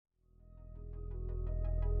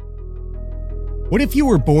What if you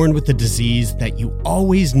were born with a disease that you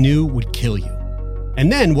always knew would kill you?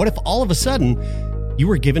 And then what if all of a sudden you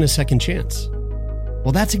were given a second chance?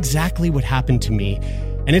 Well, that's exactly what happened to me.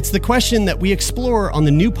 And it's the question that we explore on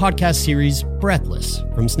the new podcast series, Breathless,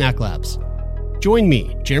 from Snack Labs. Join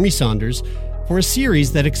me, Jeremy Saunders, for a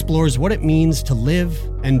series that explores what it means to live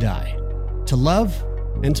and die, to love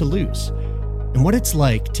and to lose, and what it's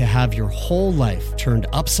like to have your whole life turned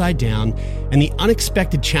upside down and the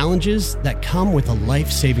unexpected challenges that come with a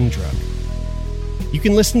life-saving drug. You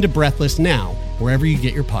can listen to Breathless now, wherever you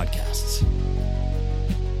get your podcasts.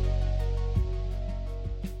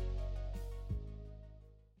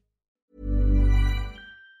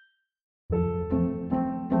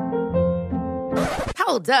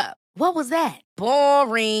 Hold up. What was that?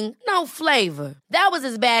 Boring. No flavor. That was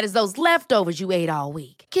as bad as those leftovers you ate all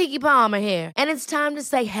week. Keke Palmer here. And it's time to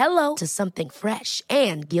say hello to something fresh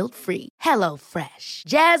and guilt-free. Hello Fresh.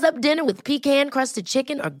 Jazz up dinner with pecan-crusted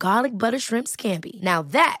chicken or garlic butter shrimp scampi. Now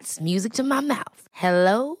that's music to my mouth.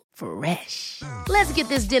 Hello Fresh. Let's get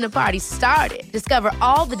this dinner party started. Discover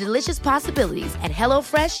all the delicious possibilities at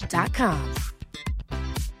hellofresh.com.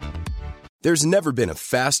 There's never been a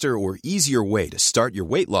faster or easier way to start your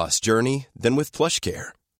weight loss journey than with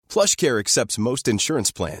PlushCare. PlushCare accepts most insurance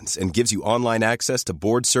plans and gives you online access to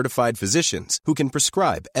board-certified physicians who can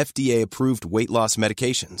prescribe FDA-approved weight loss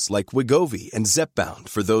medications like Wegovy and Zepbound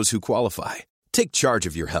for those who qualify. Take charge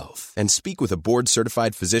of your health and speak with a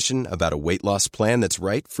board-certified physician about a weight loss plan that's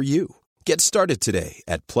right for you. Get started today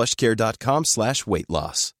at plushcare.com/weight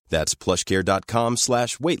loss. That's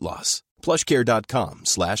plushcare.com/weight loss.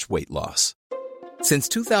 plushcare.com/weight loss. Since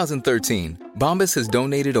 2013, Bombas has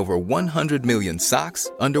donated over 100 million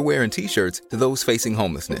socks, underwear, and T-shirts to those facing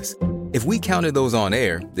homelessness. If we counted those on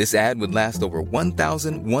air, this ad would last over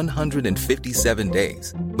 1,157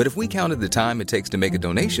 days. But if we counted the time it takes to make a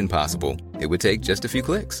donation possible, it would take just a few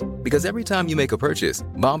clicks. Because every time you make a purchase,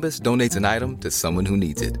 Bombas donates an item to someone who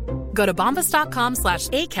needs it. Go to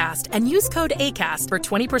bombas.com/ACAST and use code ACAST for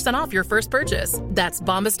 20% off your first purchase. That's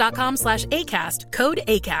bombas.com/ACAST, code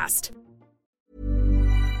ACAST.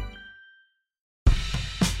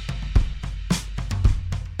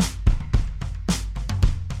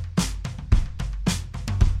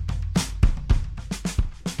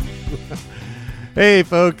 Hey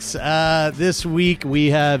folks, this week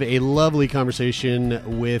we have a lovely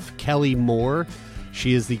conversation with Kelly Moore.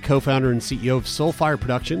 She is the co-founder and CEO of Soulfire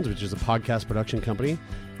Productions, which is a podcast production company.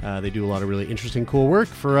 They do a lot of really interesting, cool work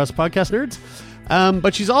for us podcast nerds.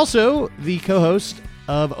 But she's also the co-host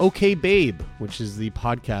of OK Babe, which is the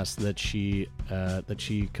podcast that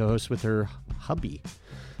she co-hosts with her hubby.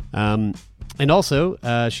 And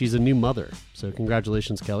also, she's a new mother. So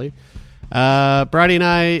congratulations, Kelly. Brady and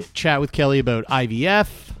I chat with Kelly about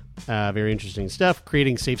IVF, very interesting stuff,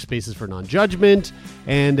 creating safe spaces for non-judgment,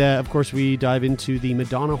 and of course we dive into the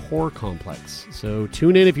Madonna-Whore Complex. So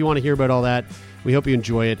tune in if you want to hear about all that. We hope you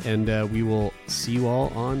enjoy it, and we will see you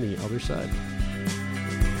all on the other side.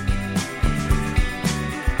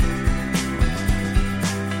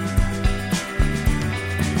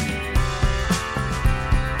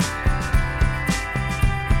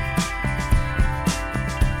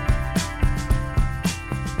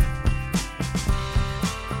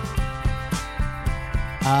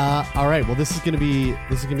 All right. Well, this is gonna be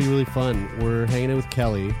really fun. We're hanging out with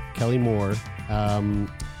Kelly Moore,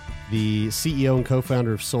 the CEO and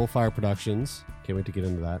co-founder of Soulfire Productions. Can't wait to get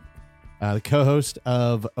into that. The co-host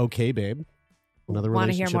of OK Babe, another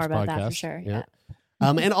relationships podcast. Want to hear more about that for sure? Yeah.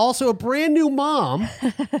 And also a brand new mom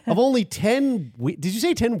of only 10 weeks. Did you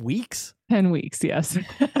say 10 weeks? 10 weeks, yes.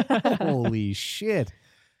 Holy shit!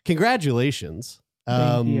 Congratulations.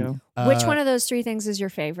 Thank you. Which one of those three things is your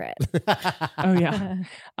favorite? Oh, yeah.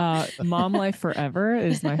 Mom life forever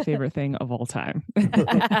is my favorite thing of all time.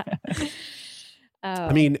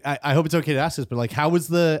 I mean, I hope it's okay to ask this, but like, how was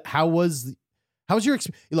your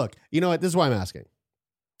experience? Look, you know what? This is why I'm asking.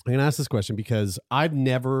 I'm going to ask this question because I'm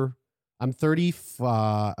 35. I'm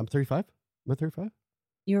 35? Am I 35?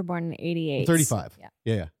 You were born in 88. I'm 35.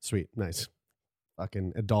 Yeah. Sweet. Nice.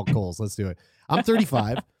 Fucking adult goals. Let's do it. I'm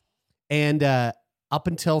 35. And, up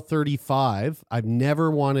until 35, I've never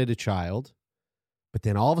wanted a child. But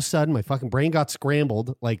then all of a sudden, my fucking brain got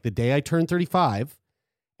scrambled like the day I turned 35.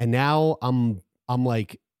 And now I'm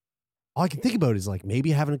like, all I can think about is like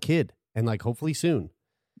maybe having a kid and like hopefully soon.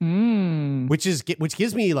 Which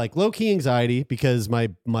gives me like low key anxiety because my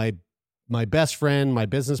best friend, my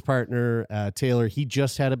business partner, Taylor, he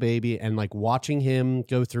just had a baby, and like watching him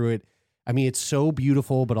go through it. I mean, it's so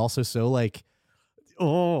beautiful, but also so like,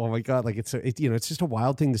 oh my God, like it's just a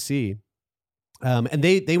wild thing to see. And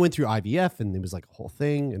they went through IVF, and it was like a whole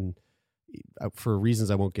thing. And for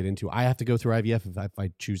reasons I won't get into, I have to go through IVF if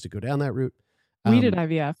I choose to go down that route. We did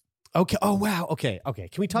IVF. Okay. Oh, wow. Okay.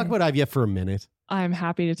 Can we talk about IVF for a minute? I'm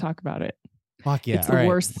happy to talk about it. Fuck yeah. It's the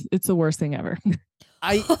worst. It's the worst thing ever.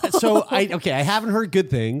 I haven't heard good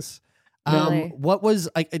things. Really? What was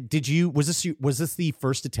was this the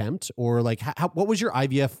first attempt, or like what was your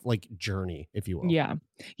IVF like journey, if you will? Yeah.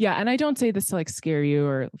 And I don't say this to like scare you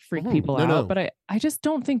or freak people out, no. but I just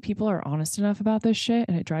don't think people are honest enough about this shit,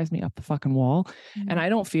 and it drives me up the fucking wall. And I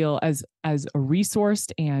don't feel as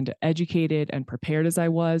resourced and educated and prepared as I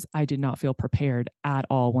was. I did not feel prepared at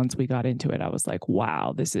all. Once we got into it, I was like,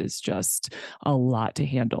 wow, this is just a lot to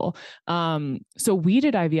handle. So we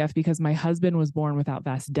did IVF because my husband was born without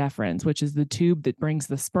vas deferens, which is the tube that brings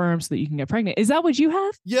the sperm so that you can get pregnant. Is that what you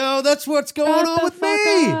have? Yo, that's what's going on with me.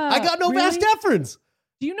 I got no vas deferens.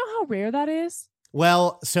 Do you know how rare that is?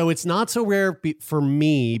 Well, so it's not so rare for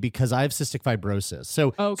me because I have cystic fibrosis.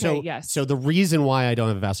 So the reason why I don't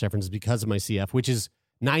have a vas deferens is because of my CF, which is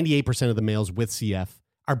 98% of the males with CF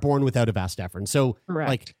are born without a vas deferens. So correct.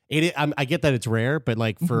 Like I get that it's rare, but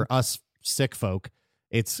like for us sick folk,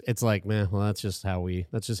 it's like, man, well, that's just how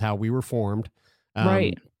we were formed.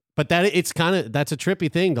 Right. But that's a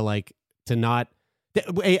trippy thing to not.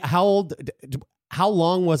 How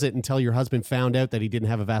long was it until your husband found out that he didn't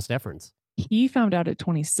have a vas deferens? He found out at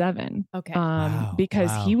 27. Okay.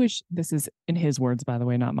 Because he was, this is in his words, by the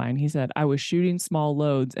way, not mine. He said, I was shooting small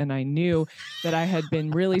loads and I knew that I had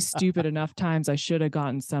been really stupid enough times. I should have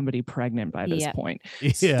gotten somebody pregnant by this point.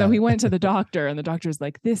 Yeah. So he went to the doctor and the doctor's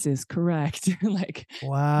like, this is correct. Like,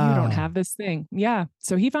 wow, you don't have this thing. Yeah.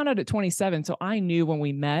 So he found out at 27. So I knew when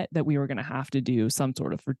we met that we were going to have to do some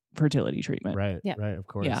sort of fertility treatment. Right. Yeah. Right. Of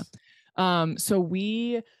course. Yeah.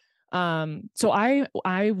 So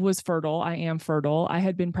I was fertile. I am fertile. I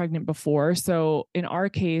had been pregnant before. So in our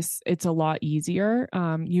case, it's a lot easier,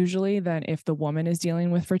 usually than if the woman is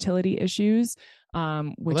dealing with fertility issues.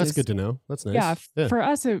 Which that's is good to know. That's nice. Yeah. For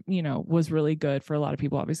us, it, was really good. For a lot of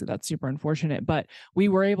people, obviously that's super unfortunate, but we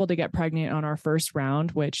were able to get pregnant on our first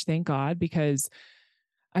round, which thank God, because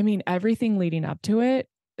I mean, everything leading up to it,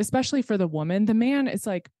 especially for the woman, the man, it's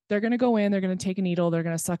like, they're going to go in, they're going to take a needle, they're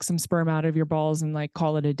going to suck some sperm out of your balls and like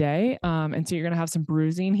call it a day. And so you're going to have some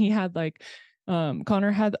bruising. He had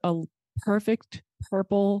Connor had a perfect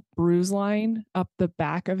purple bruise line up the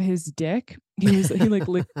back of his dick. He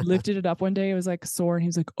lifted it up one day. It was like sore. And he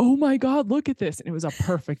was like, oh my God, look at this. And it was a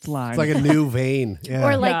perfect line. It's like a new vein. Yeah.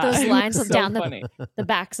 Or like those lines down the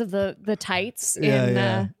backs of the tights in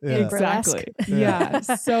burlesque. Exactly. Yeah.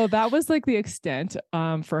 So that was like the extent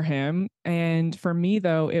for him. And for me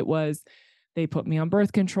though, it was, they put me on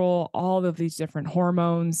birth control, all of these different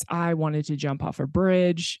hormones. I wanted to jump off a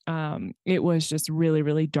bridge. It was just really,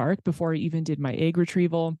 really dark before I even did my egg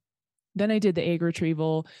retrieval. Then I did the egg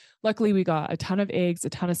retrieval. Luckily, we got a ton of eggs, a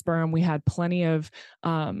ton of sperm. We had plenty of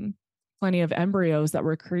embryos that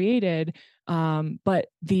were created. But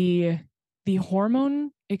the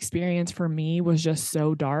hormone experience for me was just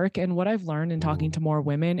so dark. And what I've learned in talking to more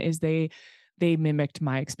women is they mimicked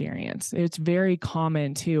my experience. It's very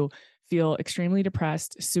common to feel extremely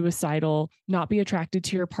depressed, suicidal, not be attracted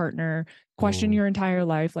to your partner, question your entire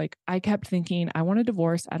life. Like I kept thinking, I want a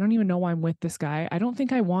divorce. I don't even know why I'm with this guy. I don't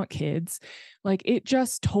think I want kids. Like it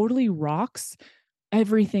just totally rocks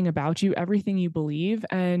everything about you, everything you believe.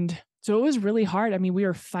 And so it was really hard. I mean, we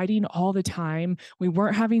were fighting all the time. We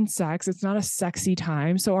weren't having sex. It's not a sexy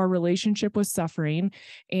time. So our relationship was suffering.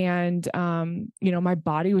 And, my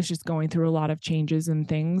body was just going through a lot of changes and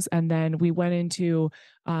things. And then we went into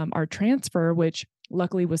our transfer, which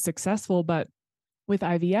luckily was successful. But with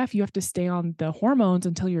IVF, you have to stay on the hormones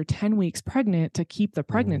until you're 10 weeks pregnant to keep the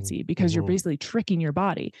pregnancy because you're basically tricking your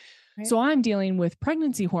body. Right. So I'm dealing with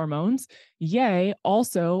pregnancy hormones. Yay.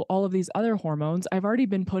 Also, all of these other hormones, I've already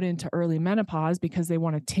been put into early menopause because they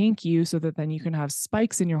want to tank you so that then you can have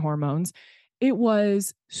spikes in your hormones. It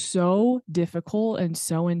was so difficult and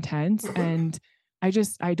so intense. And I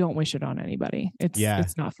don't wish it on anybody.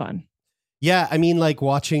 It's not fun. Yeah. I mean, like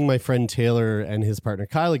watching my friend Taylor and his partner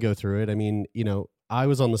Kylie go through it. I mean, I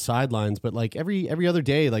was on the sidelines, but like every other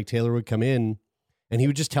day, like Taylor would come in and he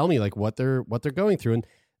would just tell me like what they're going through. And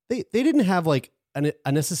they didn't have like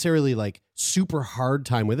a necessarily like super hard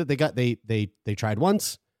time with it. They tried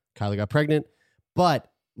once, Kylie got pregnant,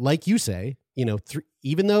 but like you say,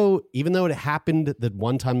 even though it happened that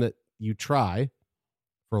one time that you try,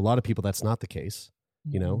 for a lot of people, that's not the case,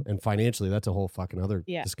 and financially that's a whole fucking other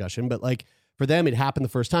discussion. But like for them, it happened the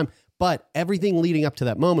first time, but everything leading up to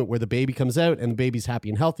that moment where the baby comes out and the baby's happy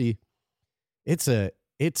and healthy,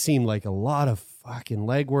 it seemed like a lot of fucking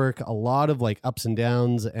legwork, a lot of like ups and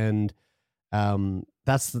downs. And,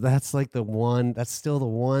 That's like that's still the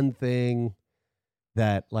one thing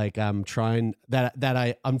that like I'm trying that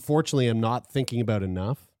I unfortunately am not thinking about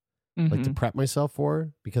enough, like to prep myself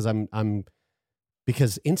for, because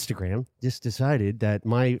because Instagram just decided that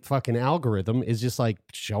my fucking algorithm is just like,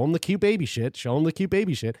 show them the cute baby shit,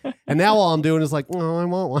 and now all I'm doing is like, oh, I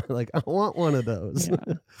want one, like I want one of those.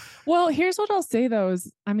 Yeah. Well, here's what I'll say though is,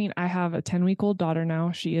 I mean, I have a 10-week-old daughter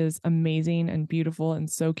now. She is amazing and beautiful and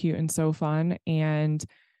so cute and so fun, and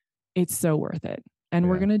it's so worth it. And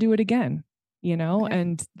we're gonna do it again.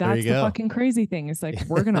 And that's the fucking crazy thing. It's like,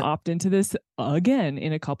 we're going to opt into this again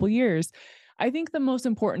in a couple years. I think the most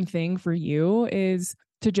important thing for you is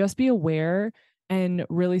to just be aware and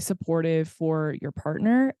really supportive for your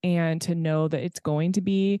partner, and to know that it's going to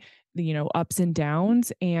be, ups and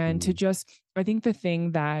downs. And to just, I think the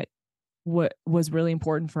thing that what was really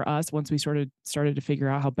important for us once we started to figure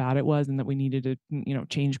out how bad it was and that we needed to,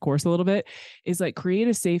 change course a little bit, is like create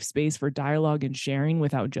a safe space for dialogue and sharing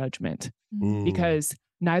without judgment. Because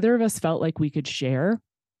neither of us felt like we could share.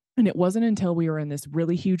 And it wasn't until we were in this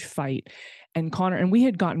really huge fight, and Connor, and we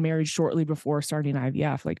had gotten married shortly before starting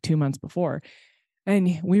IVF, like 2 months before.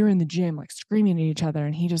 And we were in the gym, like screaming at each other.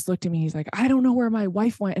 And he just looked at me. He's like, I don't know where my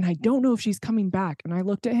wife went, and I don't know if she's coming back. And I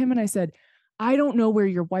looked at him and I said, I don't know where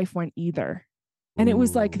your wife went either. And it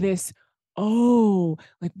was like this,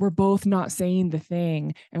 like we're both not saying the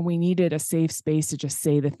thing, and we needed a safe space to just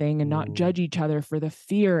say the thing and not judge each other for the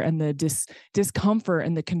fear and the discomfort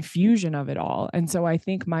and the confusion of it all. And so I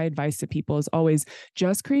think my advice to people is always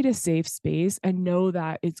just create a safe space and know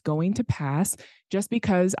that it's going to pass. Just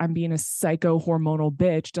because I'm being a psycho hormonal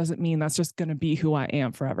bitch doesn't mean that's just going to be who I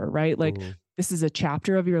am forever, right? Like, this is a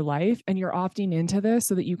chapter of your life, and you're opting into this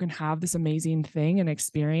so that you can have this amazing thing and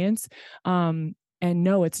experience. And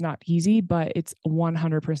no, it's not easy, but it's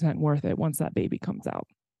 100% worth it once that baby comes out.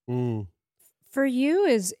 For you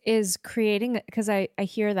is creating, because I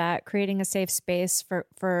hear that, creating a safe space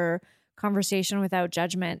for conversation without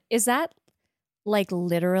judgment. Is that like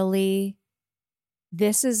literally,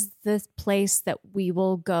 this is the place that we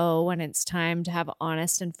will go when it's time to have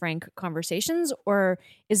honest and frank conversations? Or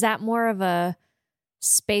is that more of a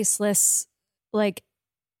spaceless, like,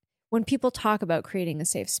 when people talk about creating a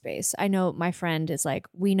safe space, I know my friend is like,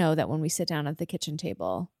 we know that when we sit down at the kitchen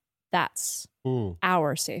table, that's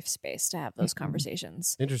our safe space to have those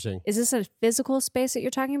conversations. Interesting. Is this a physical space that you're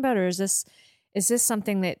talking about, or is this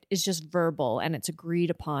something that is just verbal and it's agreed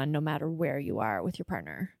upon no matter where you are with your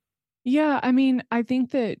partner? Yeah, I mean, I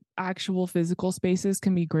think that actual physical spaces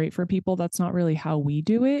can be great for people. That's not really how we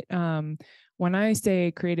do it. When I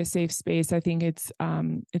say create a safe space, I think it's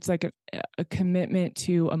like a commitment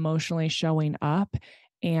to emotionally showing up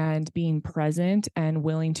and being present and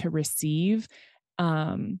willing to receive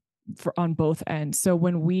on both ends. So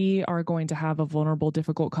when we are going to have a vulnerable,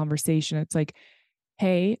 difficult conversation, it's like,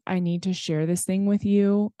 hey, I need to share this thing with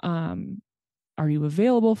you. Are you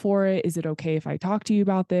available for it? Is it okay if I talk to you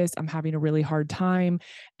about this? I'm having a really hard time.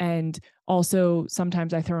 And also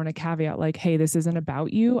sometimes I throw in a caveat like, hey, this isn't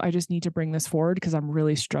about you. I just need to bring this forward because I'm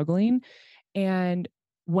really struggling. And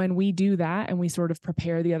when we do that and we sort of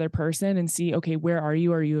prepare the other person and see, okay, where are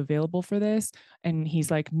you? Are you available for this? And he's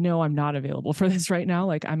like, no, I'm not available for this right now.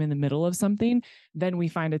 Like, I'm in the middle of something. Then we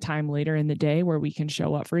find a time later in the day where we can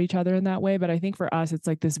show up for each other in that way. But I think for us, it's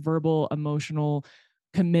like this verbal, emotional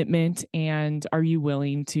commitment. And are you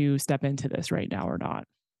willing to step into this right now or not?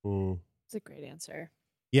 It's a great answer.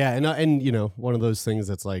 Yeah. And you know, one of those things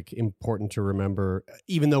that's like important to remember,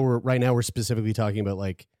 even though we're specifically talking about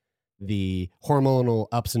like the hormonal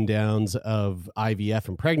ups and downs of IVF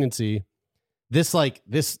and pregnancy, this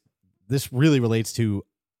really relates to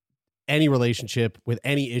any relationship with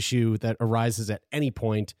any issue that arises at any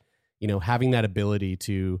point, you know, having that ability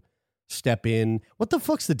to step in. What the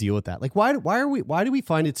fuck's the deal with that? Like, why do we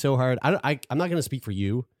find it so hard? I'm not going to speak for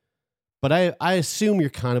you, but I assume you're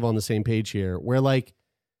kind of on the same page here, where like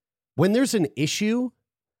when there's an issue,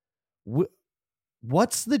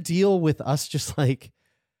 what's the deal with us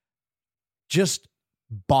just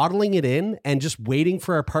bottling it in and just waiting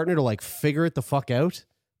for our partner to like figure it the fuck out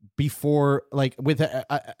before, like,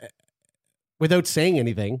 without saying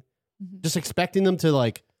anything, just expecting them to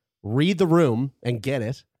like read the room and get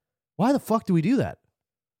it? Why the fuck do we do that?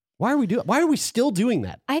 Why are we still doing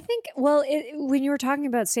that? I think, well, when you were talking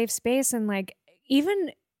about safe space and like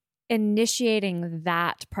even initiating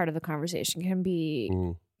that part of the conversation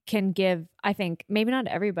can give, I think, maybe not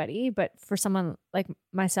everybody, but for someone like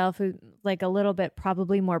myself who like a little bit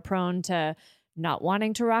probably more prone to not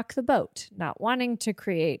wanting to rock the boat, not wanting to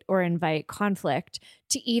create or invite conflict,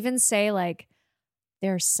 to even say like,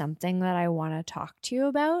 there's something that I want to talk to you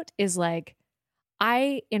about, is like,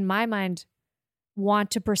 I, in my mind,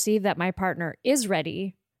 want to perceive that my partner is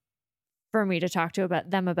ready for me to talk to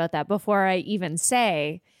them about that before I even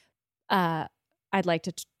say, I'd like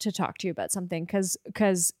to talk to you about something.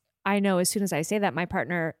 Cause I know as soon as I say that, my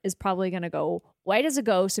partner is probably going to go white as a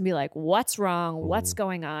ghost and be like, what's wrong? What's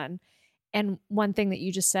going on? And one thing that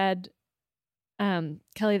you just said,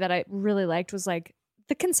 Kelly, that I really liked was like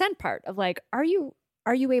the consent part of like, are you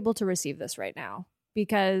able to receive this right now?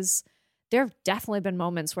 Because there have definitely been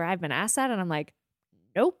moments where I've been asked that and I'm like,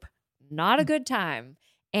 nope, not a good time,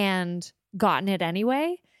 and gotten it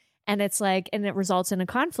anyway. And it's like, and it results in a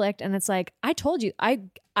conflict. And it's like, I told you,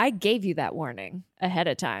 I gave you that warning ahead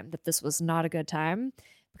of time that this was not a good time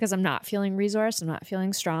because I'm not feeling resourced. I'm not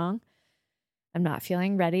feeling strong. I'm not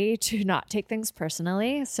feeling ready to not take things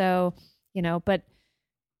personally. So, but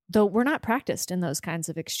though we're not practiced in those kinds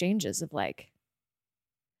of exchanges of like,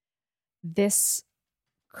 this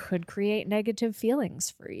could create negative feelings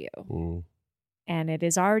for you. And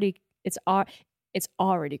it's already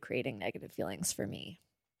creating negative feelings for me.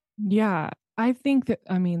 Yeah, I think that,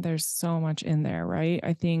 there's so much in there, right?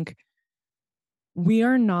 I think we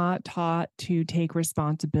are not taught to take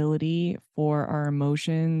responsibility for our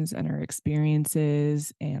emotions and our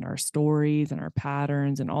experiences and our stories and our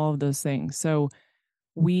patterns and all of those things. So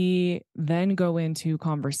we then go into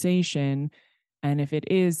conversation, and if it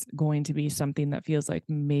is going to be something that feels like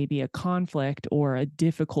maybe a conflict or a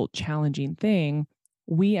difficult, challenging thing,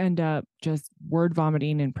 we end up just word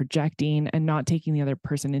vomiting and projecting and not taking the other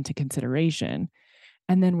person into consideration.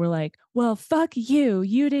 And then we're like, well, fuck you.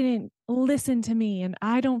 You didn't listen to me and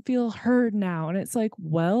I don't feel heard now. And it's like,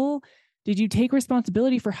 well, did you take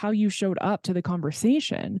responsibility for how you showed up to the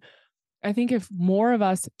conversation? I think if more of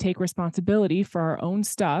us take responsibility for our own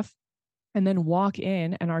stuff and then walk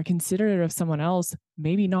in and are considerate of someone else,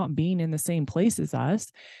 maybe not being in the same place as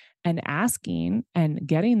us, and asking and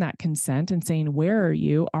getting that consent and saying, where are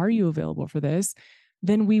you? Are you available for this?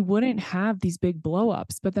 Then we wouldn't have these big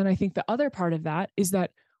blowups. But then I think the other part of that is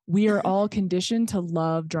that we are all conditioned to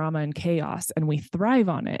love drama and chaos, and we thrive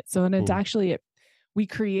on it. So, and it's actually, we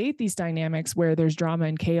create these dynamics where there's drama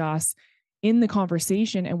and chaos in the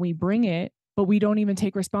conversation and we bring it, but we don't even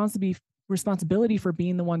take responsibility for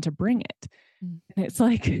being the one to bring it. And it's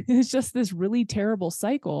like, it's just this really terrible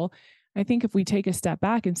cycle. I think if we take a step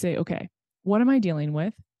back and say, okay, what am I dealing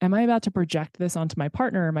with? Am I about to project this onto my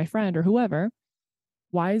partner or my friend or whoever?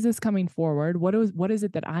 Why is this coming forward? What is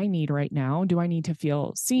it that I need right now? Do I need to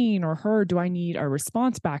feel seen or heard? Do I need a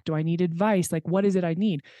response back? Do I need advice? Like, what is it I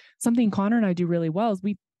need? Something Connor and I do really well is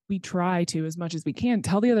we try to, as much as we can,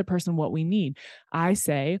 tell the other person what we need. I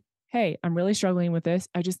say, hey, I'm really struggling with this.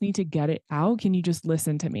 I just need to get it out. Can you just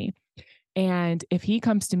listen to me? And if he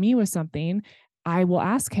comes to me with something, I will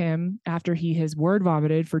ask him after he has word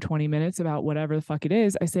vomited for 20 minutes about whatever the fuck it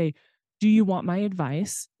is. I say, do you want my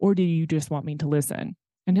advice or do you just want me to listen?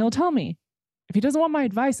 And he'll tell me. If he doesn't want my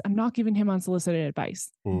advice, I'm not giving him unsolicited advice.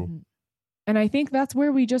 And I think that's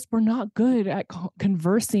where we're not good at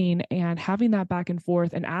conversing and having that back and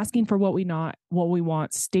forth and asking for what we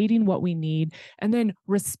want, stating what we need, and then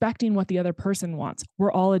respecting what the other person wants.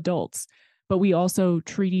 We're all adults, but we also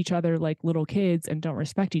treat each other like little kids and don't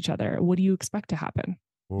respect each other. What do you expect to happen?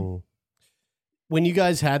 When you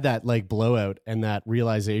guys had that like blowout and that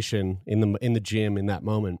realization in the gym in that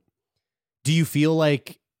moment, do you feel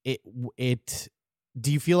like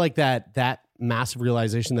do you feel like that massive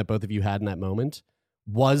realization that both of you had in that moment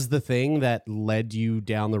was the thing that led you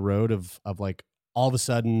down the road of like, all of a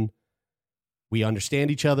sudden we understand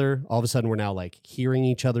each other, all of a sudden we're now like hearing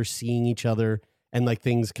each other, seeing each other, and like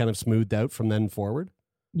things kind of smoothed out from then forward?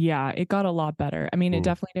 Yeah, it got a lot better. I mean, it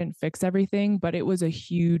definitely didn't fix everything, but it was a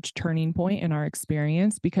huge turning point in our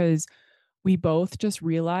experience because we both just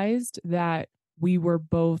realized that we were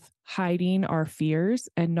both hiding our fears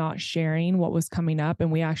and not sharing what was coming up.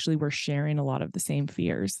 And we actually were sharing a lot of the same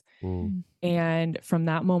fears. And from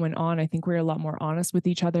that moment on, I think we were a lot more honest with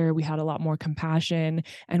each other. We had a lot more compassion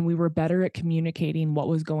and we were better at communicating what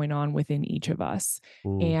was going on within each of us.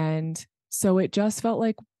 And so it just felt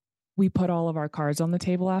like we put all of our cards on the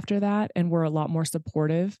table after that. And we're a lot more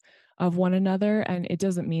supportive of one another. And it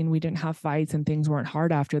doesn't mean we didn't have fights and things weren't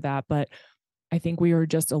hard after that, but I think we were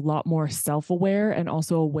just a lot more self-aware and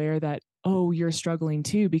also aware that, oh, you're struggling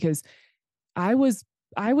too, because I was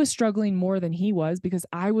struggling more than he was because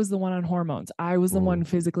I was the one on hormones. I was the one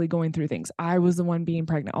physically going through things. I was the one being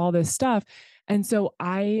pregnant, all this stuff. And so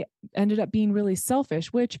I ended up being really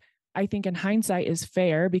selfish, which I think in hindsight is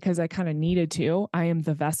fair because I kind of needed to. I am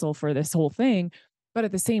the vessel for this whole thing. But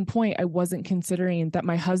at the same point, I wasn't considering that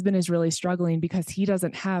my husband is really struggling because he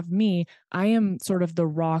doesn't have me. I am sort of the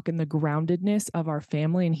rock and the groundedness of our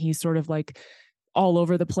family. And he's sort of like all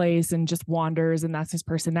over the place and just wanders, and that's his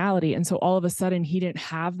personality. And so all of a sudden he didn't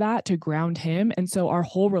have that to ground him. And so our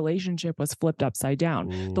whole relationship was flipped upside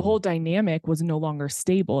down. Ooh. The whole dynamic was no longer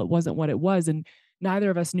stable. It wasn't what it was. And neither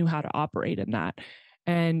of us knew how to operate in that.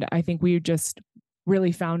 And I think we just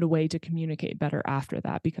really found a way to communicate better after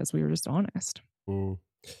that because we were just honest.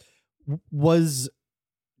 Was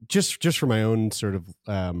just for my own sort of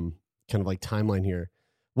kind of like timeline here,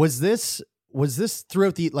 was this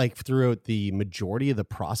throughout the majority of the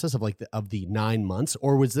process of of the 9 months,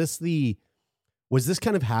 or was this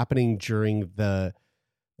kind of happening during the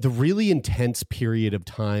really intense period of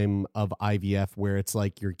time of IVF where it's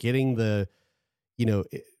like you're getting the, you know,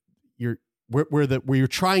 where you're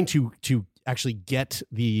trying to actually get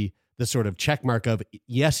the sort of check mark of,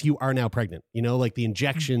 yes, you are now pregnant, you know, like the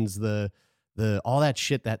injections, the all that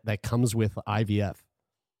shit that comes with IVF.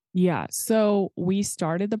 Yeah. So we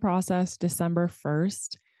started the process December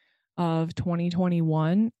 1st of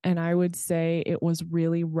 2021. And I would say it was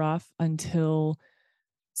really rough until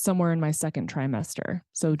somewhere in my second trimester.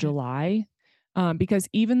 So July, because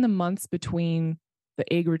even the months between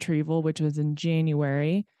the egg retrieval, which was in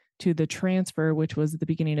January, to the transfer, which was at the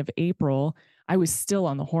beginning of April, I was still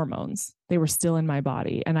on the hormones. They were still in my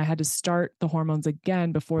body. And I had to start the hormones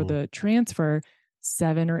again before the transfer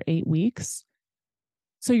 7 or 8 weeks.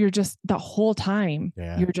 So you're just the whole time,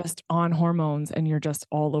 you're just on hormones and you're just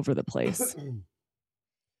all over the place.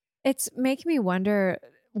 It's making me wonder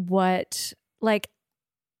what, like,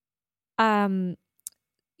 it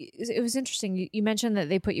was interesting. You mentioned that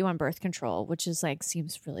they put you on birth control, which is like,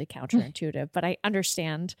 seems really counterintuitive, but I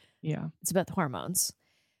understand. Yeah. It's about the hormones.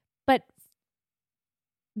 But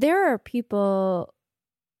there are people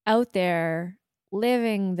out there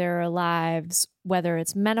living their lives, whether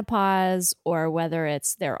it's menopause or whether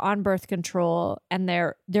it's they're on birth control and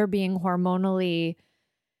they're being hormonally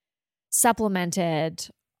supplemented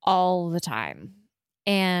all the time.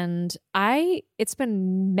 And it's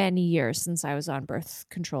been many years since I was on birth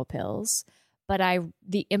control pills, but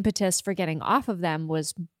the impetus for getting off of them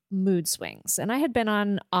was mood swings. And I had been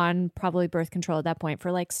on probably birth control at that point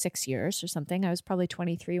for like 6 years or something. I was probably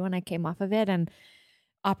 23 when I came off of it and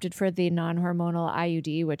opted for the non-hormonal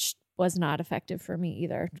IUD, which was not effective for me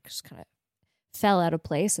either. Just kind of fell out of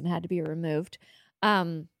place and had to be removed.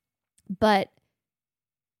 But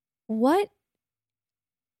what,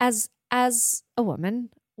 as a woman,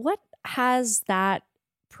 what has that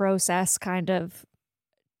process kind of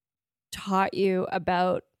taught you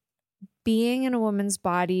about being in a woman's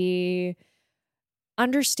body,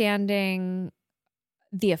 understanding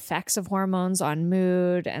the effects of hormones on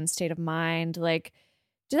mood and state of mind? Like,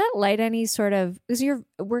 did that light any sort of, because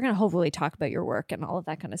we're going to hopefully talk about your work and all of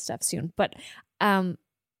that kind of stuff soon, but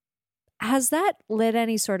has that lit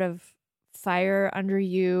any sort of fire under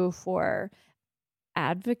you for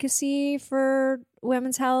advocacy for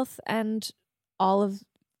women's health and all of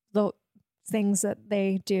the things that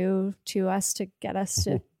they do to us to get us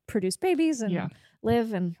to produce babies and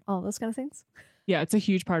live and all those kind of things? Yeah, it's a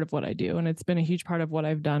huge part of what I do. And it's been a huge part of what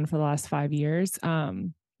I've done for the last 5 years.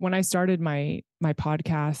 When I started my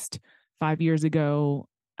podcast 5 years ago,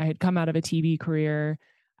 I had come out of a TB career.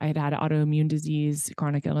 I had had autoimmune disease,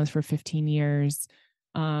 chronic illness for 15 years.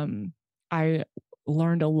 I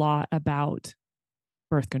learned a lot about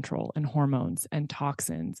birth control and hormones and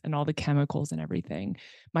toxins and all the chemicals and everything.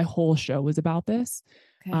 My whole show was about this,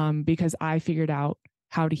 because I figured out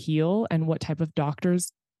how to heal and what type of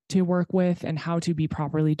doctors to work with and how to be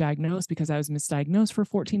properly diagnosed, because I was misdiagnosed for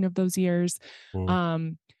 14 of those years.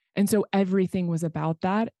 And so everything was about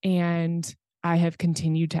that. And I have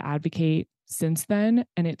continued to advocate since then.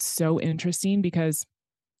 And it's so interesting because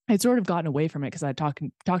I'd sort of gotten away from it because I talked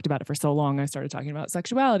about it for so long. I started talking about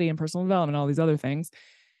sexuality and personal development, all these other things.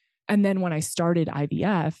 And then when I started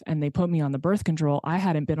IVF and they put me on the birth control, I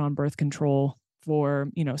hadn't been on birth control for,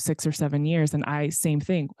 6 or 7 years. And I, same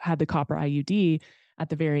thing, had the copper IUD at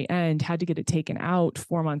the very end, had to get it taken out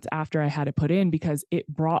 4 months after I had it put in because it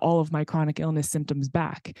brought all of my chronic illness symptoms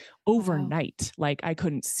back overnight. Wow. Like I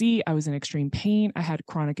couldn't see, I was in extreme pain. I had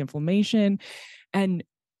chronic inflammation, and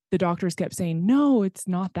the doctors kept saying, no, it's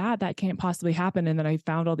not that. That can't possibly happen. And then I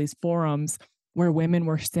found all these forums where women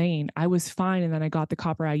were saying I was fine. And then I got the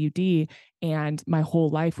copper IUD and my whole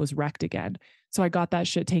life was wrecked again. So I got that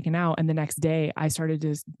shit taken out. And the next day I started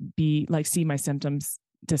to see my symptoms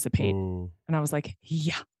dissipate. And I was like,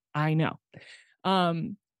 yeah, I know.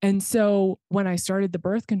 And so when I started the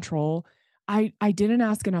birth control, I didn't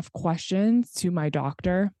ask enough questions to my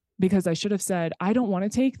doctor because I should have said, I don't want to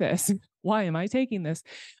take this. Why am I taking this?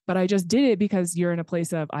 But I just did it because you're in a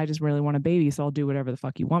place of, I just really want a baby. So I'll do whatever the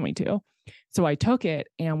fuck you want me to. So I took it.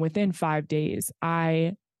 And within 5 days,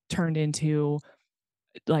 I turned into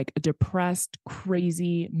like a depressed,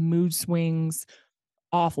 crazy, mood swings,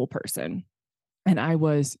 awful person. And I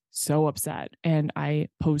was so upset. And I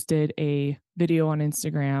posted a video on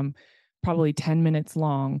Instagram, probably 10 minutes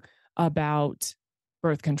long, about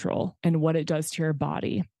birth control and what it does to your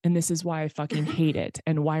body. And this is why I fucking hate it.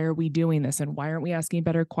 And why are we doing this? And why aren't we asking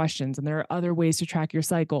better questions? And there are other ways to track your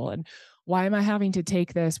cycle. And why am I having to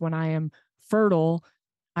take this when I am fertile?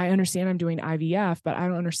 I understand I'm doing IVF, but I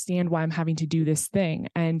don't understand why I'm having to do this thing.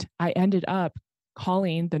 And I ended up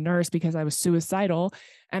calling the nurse because I was suicidal.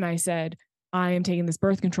 And I said, I am taking this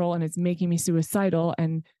birth control and it's making me suicidal.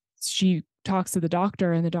 And she talks to the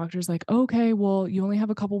doctor and the doctor's like, okay, well, you only have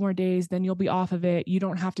a couple more days, then you'll be off of it. You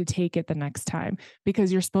don't have to take it the next time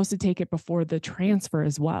because you're supposed to take it before the transfer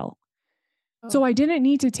as well. Oh. So I didn't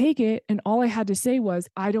need to take it. And all I had to say was,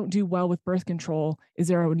 I don't do well with birth control. Is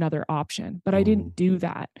there another option? But I didn't do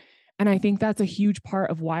that. And I think that's a huge part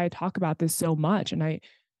of why I talk about this so much. And I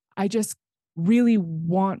just really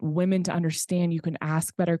want women to understand you can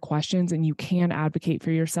ask better questions and you can advocate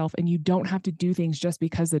for yourself and you don't have to do things just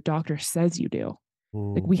because the doctor says you do.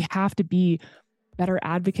 Like we have to be better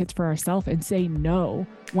advocates for ourselves and say no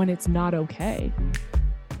when it's not okay.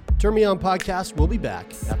 Turn Me On podcast. We'll be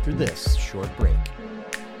back after this short break.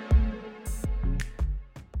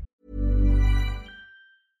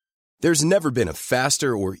 There's never been a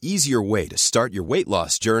faster or easier way to start your weight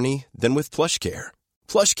loss journey than with PlushCare.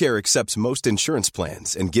 PlushCare accepts most insurance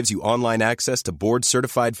plans and gives you online access to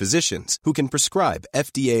board-certified physicians who can prescribe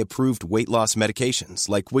FDA-approved weight loss medications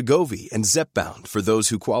like Wegovy and Zepbound for those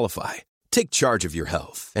who qualify. Take charge of your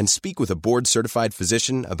health and speak with a board-certified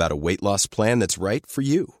physician about a weight loss plan that's right for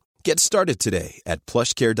you. Get started today at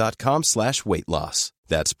plushcare.com/weight-loss.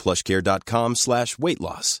 That's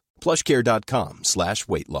plushcare.com/weight-loss.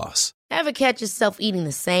 plushcare.com/weight-loss. Ever catch yourself eating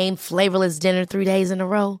the same flavorless dinner 3 days in a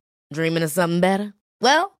row? Dreaming of something better?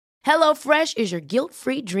 Well, HelloFresh is your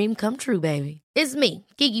guilt-free dream come true, baby. It's me,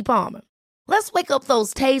 Keke Palmer. Let's wake up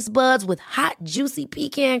those taste buds with hot, juicy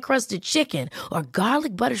pecan-crusted chicken or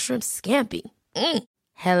garlic butter shrimp scampi.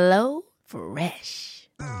 HelloFresh.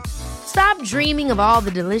 Stop dreaming of all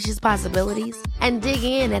the delicious possibilities and dig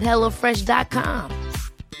in at HelloFresh.com.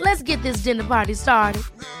 Let's get this dinner party started.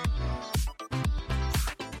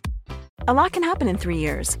 A lot can happen in 3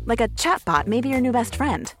 years, like a chatbot may be your new best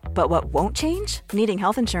friend. But what won't change? Needing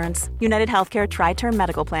health insurance. United Healthcare Tri-Term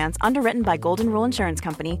Medical Plans, underwritten by Golden Rule Insurance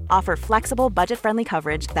Company, offer flexible, budget-friendly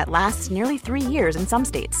coverage that lasts nearly 3 years in some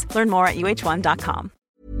states. Learn more at uh1.com.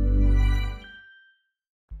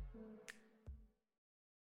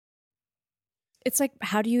 It's like,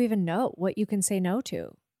 how do you even know what you can say no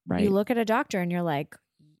to? Right. You look at a doctor and you're like,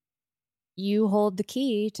 you hold the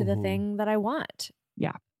key to the thing that I want.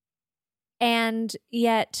 Yeah. And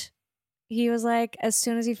yet he was like, as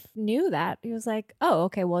soon as he knew that, he was like, oh,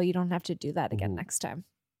 okay, well, you don't have to do that again next time.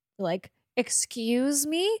 Like, excuse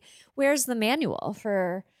me? Where's the manual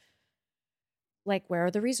for, like, where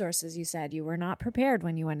are the resources? You said you were not prepared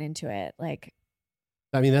when you went into it. Like,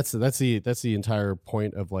 I mean, that's the entire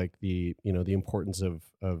point of like the importance of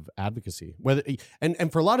advocacy. Whether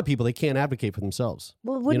and for a lot of people, they can't advocate for themselves.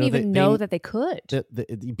 Well, wouldn't even know that they could.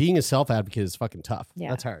 Being a self advocate is fucking tough. Yeah.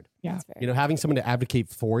 That's hard. Yeah, Having someone to advocate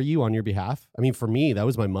for you on your behalf. I mean, for me, that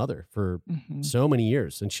was my mother for so many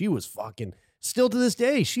years, and she was fucking still to this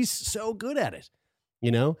day. She's so good at it.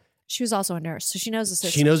 She was also a nurse, so she knows the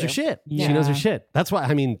system. She knows too. her shit. Yeah. She knows her shit. That's why.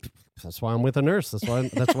 I mean, that's why I'm with a nurse. That's why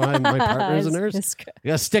my partner is a nurse. I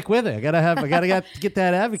gotta stick with it. I gotta get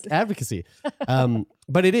that advocacy.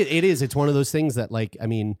 But it's one of those things that, like, I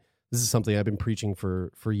mean, this is something I've been preaching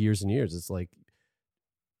for years and years. It's like,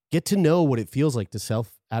 get to know what it feels like to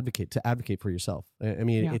advocate for yourself. I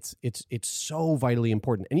mean, it's so vitally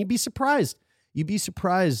important, and you'd be surprised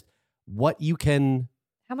what you can.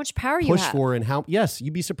 How much power you push have. for, and how, yes,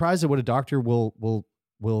 you'd be surprised at what a doctor will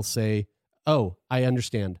say. Oh, I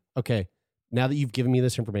understand. Okay, now that you've given me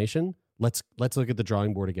this information, let's look at the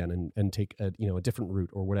drawing board again and take a different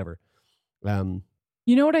route or whatever.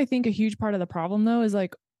 You know what I think a huge part of the problem though is,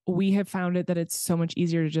 like, we have found it that it's so much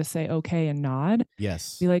easier to just say okay and nod.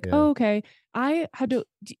 Yes. Be like, oh, okay.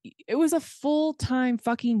 It was a full-time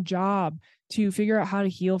fucking job to figure out how to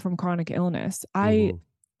heal from chronic illness. I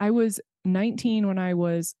was 19 when I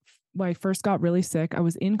first got really sick. I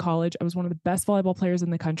was in college. I was one of the best volleyball players in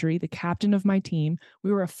the country, the captain of my team.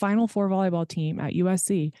 We were a Final Four volleyball team at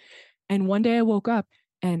USC. And one day I woke up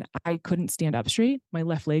and I couldn't stand up straight. My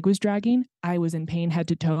left leg was dragging. I was in pain head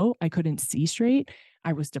to toe. I couldn't see straight.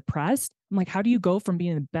 I was depressed. I'm like, how do you go from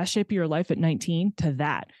being in the best shape of your life at 19 to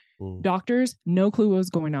that? Doctors, no clue what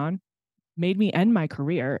was going on, made me end my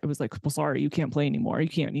career. It was like, well, sorry, you can't play anymore. You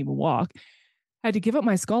can't even walk. I had to give up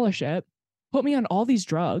my scholarship, put me on all these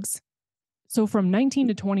drugs. So from 19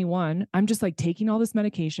 to 21, I'm just like taking all this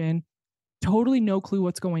medication, totally no clue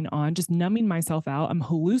what's going on, just numbing myself out. I'm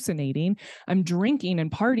hallucinating. I'm drinking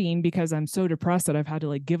and partying because I'm so depressed that I've had to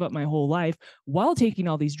like give up my whole life while taking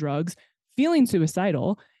all these drugs, feeling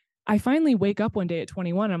suicidal. I finally wake up one day at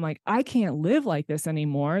 21. I'm like, I can't live like this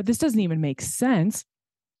anymore. This doesn't even make sense.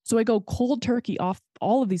 So I go cold turkey off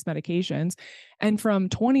all of these medications. And from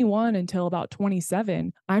 21 until about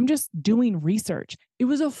 27, I'm just doing research. It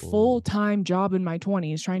was a full-time job in my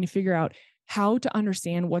 20s trying to figure out how to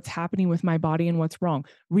understand what's happening with my body and what's wrong.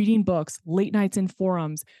 Reading books, late nights in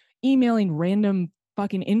forums, emailing random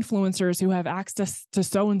fucking influencers who have access to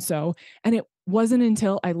so-and-so. And it wasn't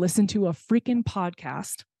until I listened to a freaking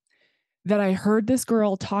podcast that I heard this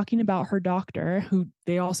girl talking about her doctor, who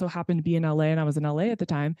they also happened to be in LA, and I was in LA at the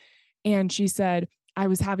time. And she said, I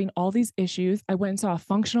was having all these issues. I went and saw a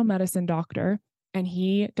functional medicine doctor, and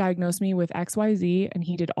he diagnosed me with XYZ, and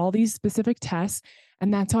he did all these specific tests.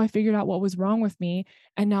 And that's how I figured out what was wrong with me.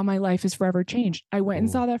 And now my life is forever changed. I went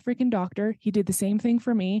and saw that freaking doctor. He did the same thing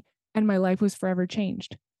for me, and my life was forever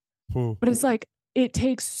changed. But it's like, it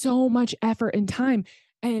takes so much effort and time.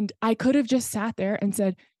 And I could have just sat there and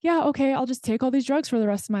said, yeah, okay, I'll just take all these drugs for the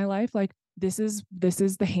rest of my life. Like, this is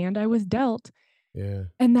the hand I was dealt. Yeah.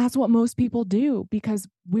 And that's what most people do, because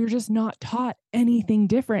we're just not taught anything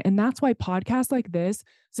different. And that's why podcasts like this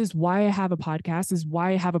is why I have a podcast, this is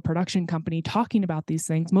why I have a production company talking about these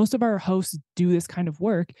things. Most of our hosts do this kind of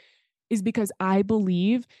work, is because I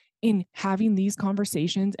believe in having these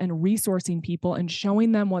conversations and resourcing people and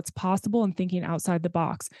showing them what's possible and thinking outside the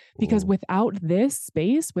box. Because without this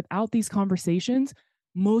space, without these conversations,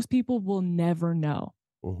 most people will never know.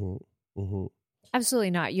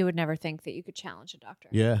 Absolutely not. You would never think that you could challenge a doctor.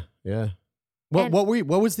 Yeah. Yeah. What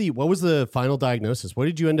was the final diagnosis? What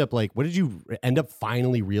did you end up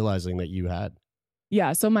finally realizing that you had?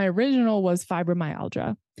 Yeah. So my original was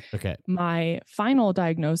fibromyalgia. Okay. My final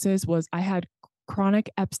diagnosis was I had chronic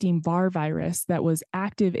Epstein-Barr virus that was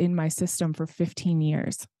active in my system for 15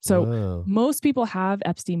 years. So most people have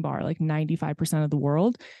Epstein-Barr, like 95% of the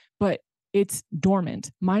world, but it's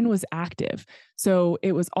dormant. Mine was active. So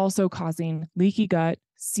it was also causing leaky gut,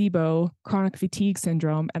 SIBO, chronic fatigue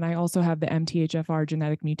syndrome, and I also have the MTHFR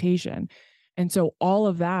genetic mutation. And so all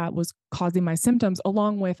of that was causing my symptoms,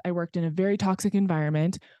 along with I worked in a very toxic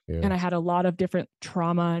environment, and I had a lot of different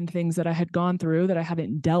trauma and things that I had gone through that I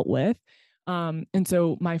hadn't dealt with. And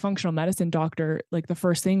so my functional medicine doctor, like the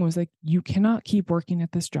first thing was like, you cannot keep working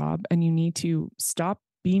at this job, and you need to stop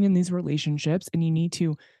being in these relationships, and you need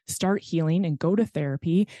to start healing and go to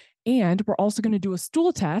therapy. And we're also going to do a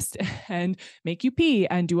stool test and make you pee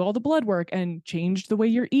and do all the blood work and change the way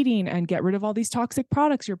you're eating and get rid of all these toxic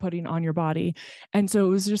products you're putting on your body. And so it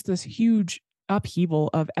was just this huge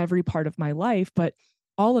upheaval of every part of my life. But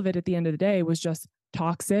all of it at the end of the day was just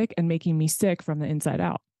toxic and making me sick from the inside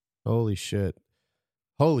out. Holy shit.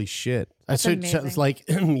 So it's like,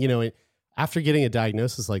 after getting a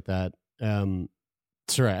diagnosis like that,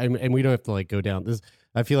 sure. And we don't have to like go down this.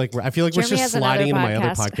 I feel like we're just sliding into my other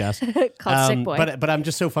podcast called Sick Boy. But I'm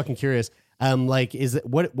just so fucking curious. Is it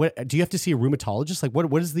what do you have to see a rheumatologist? Like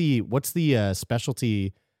what's the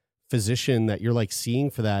specialty physician that you're like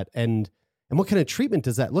seeing for that? And what kind of treatment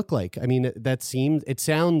does that look like? I mean, it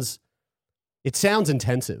sounds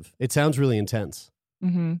intensive. It sounds really intense.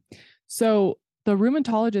 Mm-hmm. So the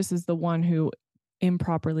rheumatologist is the one who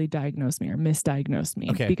improperly diagnosed me or misdiagnosed me.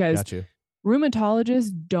 Okay, because got you.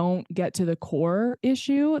 Rheumatologists don't get to the core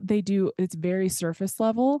issue. It's very surface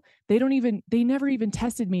level. They never even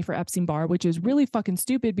tested me for Epstein-Barr, which is really fucking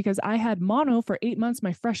stupid because I had mono for 8 months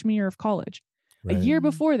my freshman year of college. Right. A year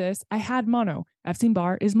before this, I had mono.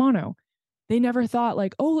 Epstein-Barr is mono. They never thought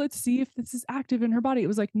like, oh, let's see if this is active in her body. It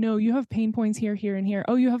was like, no, you have pain points here, here, and here.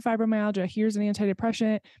 Oh, you have fibromyalgia. Here's an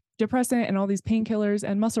antidepressant, and all these painkillers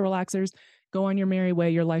and muscle relaxers. Go on your merry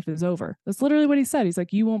way. Your life is over. That's literally what he said. He's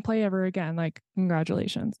like, you won't play ever again. Like,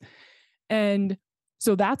 congratulations. And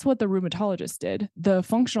so that's what the rheumatologist did. The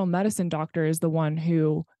functional medicine doctor is the one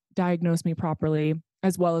who diagnosed me properly,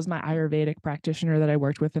 as well as my Ayurvedic practitioner that I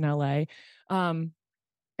worked with in LA. And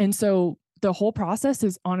so the whole process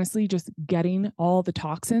is honestly just getting all the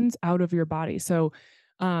toxins out of your body. So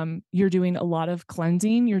You're doing a lot of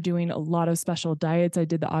cleansing. You're doing a lot of special diets. I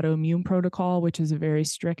did the autoimmune protocol, which is a very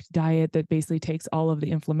strict diet that basically takes all of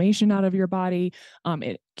the inflammation out of your body.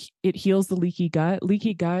 It heals the leaky gut.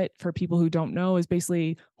 Leaky gut, for people who don't know, is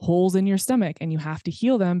basically holes in your stomach, and you have to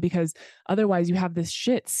heal them because otherwise you have this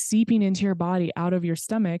shit seeping into your body out of your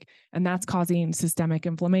stomach, and that's causing systemic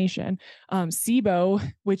inflammation. SIBO,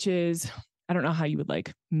 which is, I don't know how you would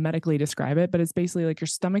like medically describe it, but it's basically like your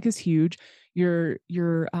stomach is huge. Your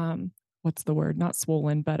what's the word? Not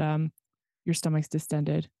swollen, but your stomach's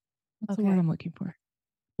distended. What's the word I'm looking for?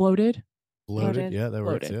 Bloated. Bloated. Yeah, that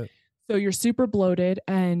works. Yeah. So you're super bloated,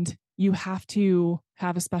 and you have to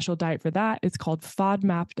have a special diet for that. It's called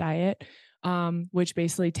FODMAP diet, which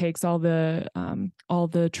basically takes all the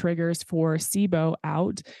triggers for SIBO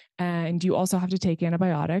out. And you also have to take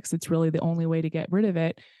antibiotics. It's really the only way to get rid of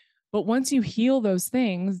it. But once you heal those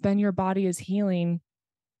things, then your body is healing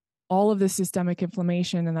all of the systemic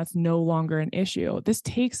inflammation, and that's no longer an issue. This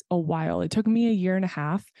takes a while. It took me a year and a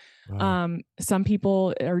half. Wow. Some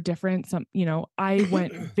people are different. I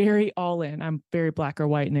went very all in. I'm very black or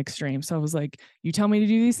white and extreme. So I was like, you tell me to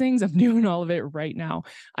do these things, I'm doing all of it right now.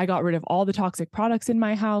 I got rid of all the toxic products in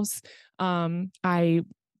my house. I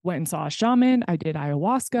went and saw a shaman. I did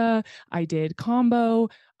ayahuasca. I did combo.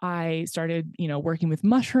 I started, working with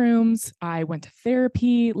mushrooms. I went to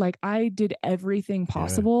therapy. Like, I did everything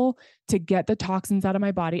possible to get the toxins out of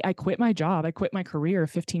my body. I quit my job. I quit my career of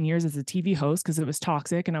 15 years as a TV host because it was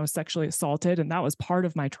toxic and I was sexually assaulted. And that was part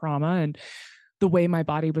of my trauma and the way my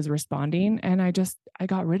body was responding. And I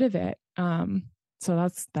got rid of it. So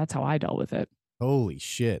that's how I dealt with it. Holy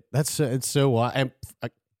shit. It's so wild.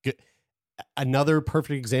 Another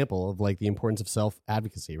perfect example of like the importance of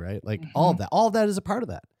self-advocacy, right? Like all of that is a part of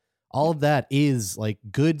that. All of that is like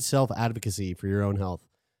good self-advocacy for your own health.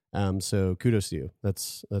 So kudos to you.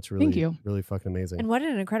 That's really, thank you. Really fucking amazing. And what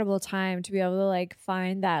an incredible time to be able to like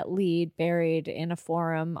find that lead buried in a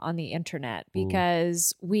forum on the internet,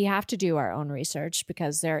 because we have to do our own research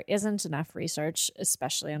because there isn't enough research,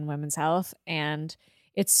 especially on women's health. And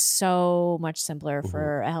it's so much simpler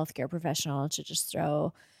for a healthcare professional to just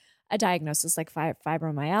throw a diagnosis like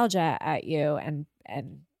fibromyalgia at you and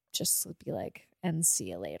just be like, and see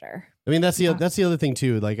you later. I mean, that's the other thing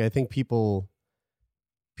too. Like, I think I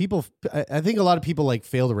think a lot of people like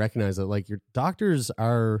fail to recognize that like your doctors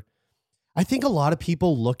are, I think a lot of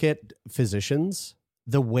people look at physicians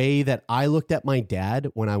the way that I looked at my dad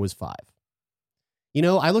when I was 5.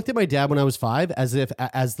 I looked at my dad when I was 5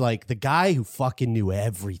 as like the guy who fucking knew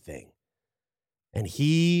everything. And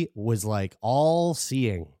he was like all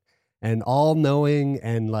seeing and all knowing,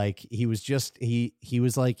 and like he was on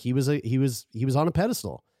a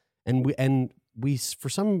pedestal, and we for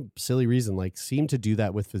some silly reason like seem to do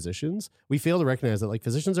that with physicians. We fail to recognize that like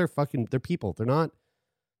physicians are they're people. They're not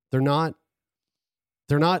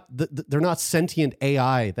sentient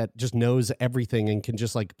AI that just knows everything and can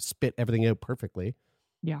just like spit everything out perfectly.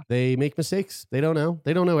 Yeah, they make mistakes. They don't know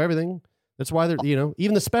everything. That's why they're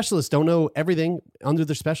even the specialists don't know everything under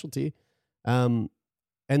their specialty.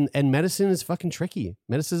 And medicine is fucking tricky.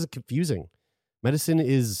 Medicine is confusing. Medicine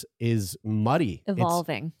is muddy.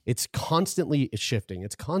 Evolving. It's constantly shifting.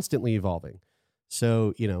 It's constantly evolving.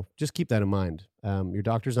 So, just keep that in mind. Your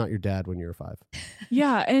doctor's not your dad when you're 5.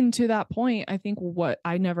 Yeah. And to that point, I think what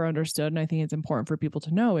I never understood, and I think it's important for people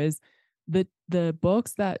to know, is that the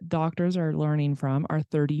books that doctors are learning from are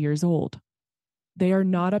 30 years old. They are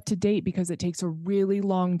not up to date because it takes a really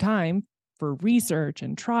long time for research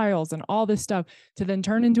and trials and all this stuff to then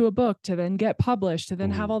turn into a book, to then get published, to then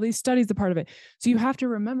have all these studies a part of it. So you have to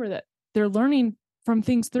remember that they're learning from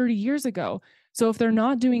things 30 years ago. So if they're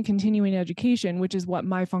not doing continuing education, which is what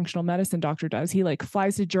my functional medicine doctor does, he like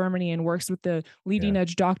flies to Germany and works with the leading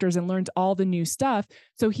edge doctors and learns all the new stuff.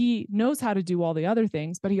 So he knows how to do all the other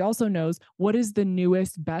things, but he also knows what is the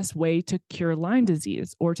newest, best way to cure Lyme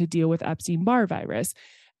disease or to deal with Epstein-Barr virus.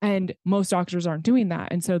 And most doctors aren't doing that.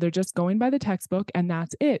 And so they're just going by the textbook, and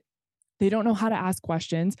that's it. They don't know how to ask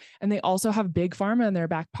questions. And they also have big pharma in their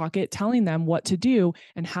back pocket telling them what to do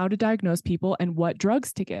and how to diagnose people and what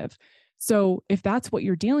drugs to give. So if that's what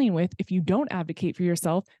you're dealing with, if you don't advocate for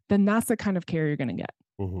yourself, then that's the kind of care you're going to get.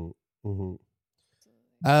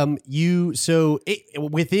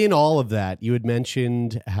 Within all of that, you had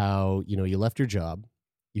mentioned how, you left your job,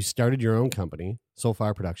 you started your own company,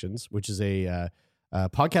 Soulfire Productions, which is a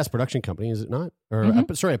podcast production company, is it not? Or a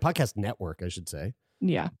podcast network, I should say.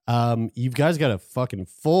 Yeah. You guys got a fucking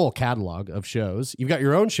full catalog of shows. You've got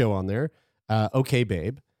your own show on there, Okay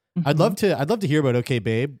Babe. I'd love to hear about Okay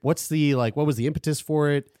Babe. What was the impetus for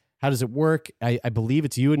it? How does it work? I believe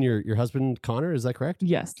it's you and your husband Connor. Is that correct?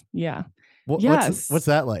 Yes. Yeah. What's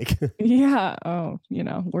that like? Yeah. Oh,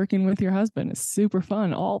 working with your husband is super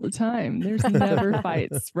fun all the time. There's never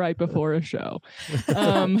fights right before a show.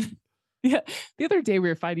 Yeah. The other day we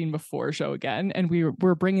were fighting before a show again, and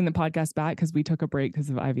we're bringing the podcast back because we took a break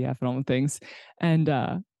because of IVF and all the things. And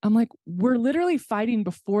I'm like, we're literally fighting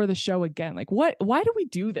before the show again. Like, why do we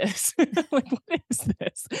do this? Like, what is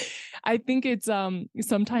this? I think it's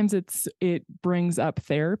sometimes it brings up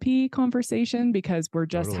therapy conversation because we're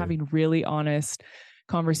just having really honest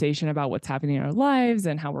conversation about what's happening in our lives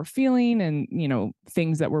and how we're feeling and,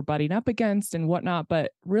 things that we're butting up against and whatnot.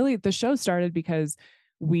 But really the show started because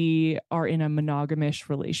we are in a monogamish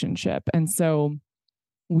relationship. And so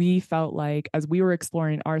we felt like as we were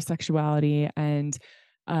exploring our sexuality and,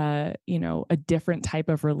 a different type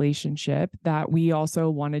of relationship, that we also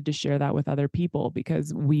wanted to share that with other people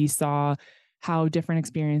because we saw how different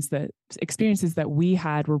experiences that we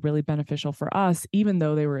had were really beneficial for us, even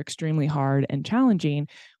though they were extremely hard and challenging.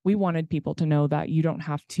 We wanted people to know that you don't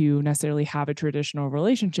have to necessarily have a traditional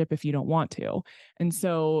relationship if you don't want to. And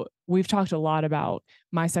so we've talked a lot about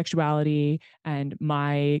my sexuality and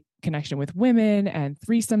my connection with women and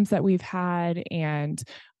threesomes that we've had. And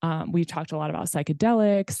we've talked a lot about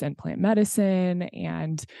psychedelics and plant medicine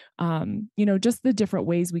and, just the different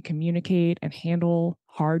ways we communicate and handle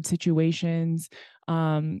hard situations,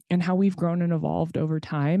 and how we've grown and evolved over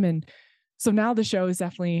time. And so now the show is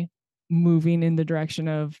definitely moving in the direction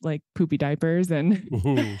of like poopy diapers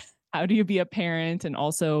and how do you be a parent and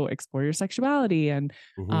also explore your sexuality and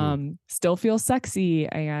still feel sexy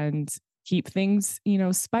and keep things,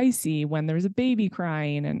 spicy when there's a baby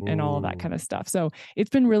crying and all of that kind of stuff. So it's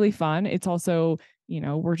been really fun. It's also,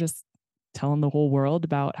 we're just telling the whole world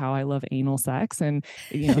about how I love anal sex. And,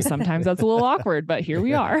 sometimes that's a little awkward, but here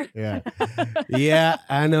we are. Yeah,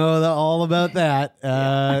 I know all about that.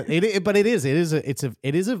 But it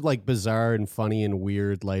is a like bizarre and funny and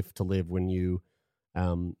weird life to live when you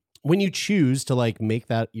choose to like make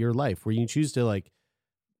that your life, where you choose to like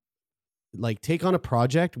take on a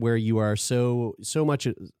project where you are so much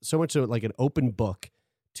like an open book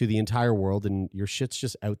to the entire world and your shit's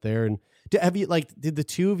just out there. And did the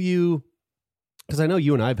two of you, because I know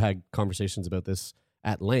you and I've had conversations about this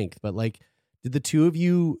at length, but like, did the two of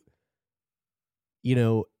you,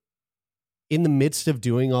 in the midst of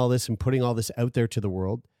doing all this and putting all this out there to the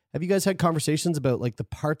world, have you guys had conversations about like the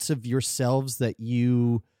parts of yourselves that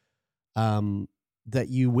you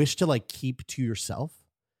wish to like keep to yourself?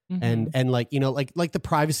 Mm-hmm. And like, like the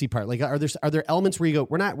privacy part, like, are there elements where you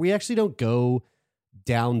go, we actually don't go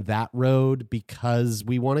down that road because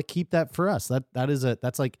we want to keep that for us.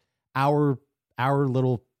 That's like our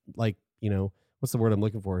little, like, what's the word I'm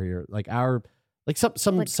looking for here? Like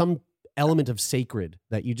some element of sacred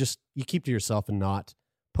that you keep to yourself and not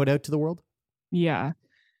put out to the world. Yeah.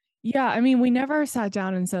 Yeah. I mean, we never sat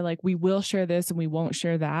down and said like, we will share this and we won't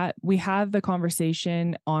share that. We have the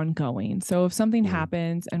conversation ongoing. So if something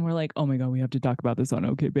happens and we're like, oh my God, we have to talk about this on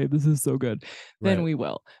Okay Babe, this is so good, then we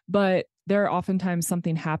will. But there are oftentimes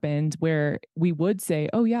something happened where we would say,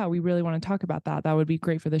 oh yeah, we really want to talk about that. That would be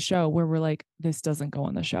great for the show, where we're like, this doesn't go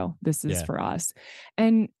on the show. This is for us.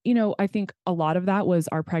 And, I think a lot of that was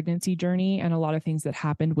our pregnancy journey and a lot of things that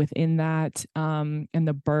happened within that, and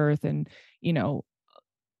the birth and,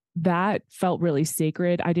 that felt really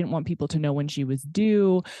sacred. I didn't want people to know when she was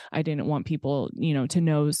due. I didn't want people, to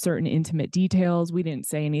know certain intimate details. We didn't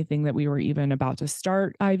say anything that we were even about to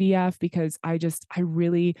start IVF because I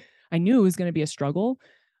knew it was going to be a struggle.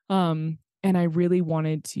 And I really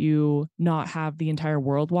wanted to not have the entire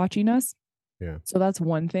world watching us. Yeah. So that's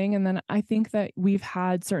one thing. And then I think that we've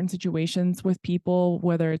had certain situations with people,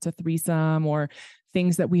 whether it's a threesome or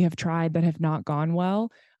things that we have tried that have not gone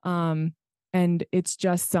well. And it's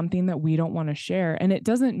just something that we don't want to share. And it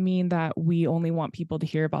doesn't mean that we only want people to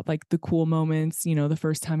hear about like the cool moments, the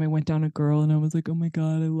first time I went down a girl and I was like, oh my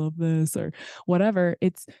God, I love this or whatever.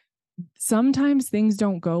 It's sometimes things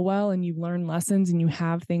don't go well and you learn lessons and you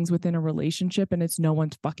have things within a relationship and it's no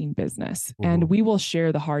one's fucking business. Mm-hmm. And we will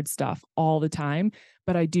share the hard stuff all the time.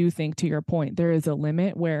 But I do think, to your point, there is a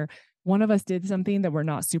limit where one of us did something that we're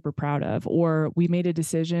not super proud of, or we made a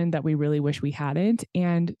decision that we really wish we hadn't.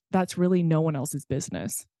 And that's really no one else's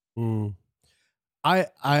business. Mm.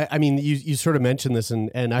 I mean, you sort of mentioned this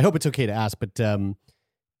and I hope it's okay to ask, but, have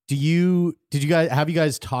you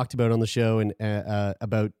guys talked about on the show and,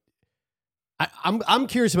 about, I'm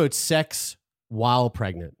curious about sex while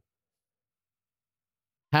pregnant.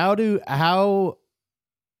 How do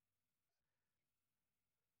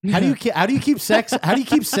you keep sex? How do you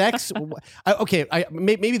keep sex? Okay,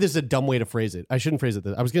 maybe this is a dumb way to phrase it. I shouldn't phrase it.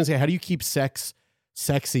 I was going to say, how do you keep sex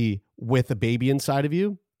sexy with a baby inside of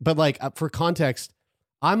you? but like for context,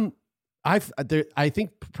 I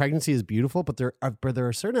think pregnancy is beautiful, but there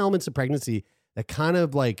are certain elements of pregnancy that kind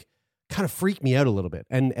of freak me out a little bit.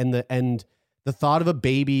 And the thought of a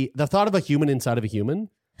baby, the thought of a human inside of a human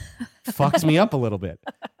fucks me up a little bit.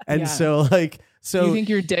 And so you think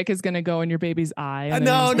your dick is going to go in your baby's eye? And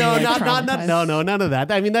no, none of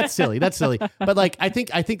that. I mean, that's silly. But like, I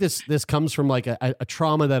think this comes from like a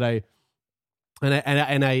trauma that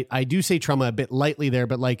I do say trauma a bit lightly there,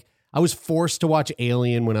 but like I was forced to watch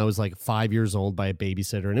Alien when I was like 5 years old by a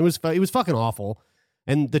babysitter, and it was fucking awful.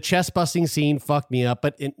 And the chest busting scene fucked me up,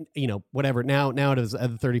 but whatever. Now as a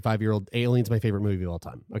 35-year-old, Alien's my favorite movie of all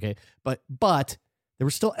time. Okay. But there were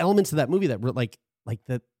still elements of that movie that were like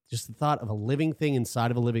just the thought of a living thing inside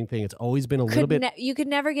of a living thing. It's always been a little bit. You could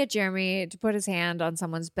never get Jeremy to put his hand on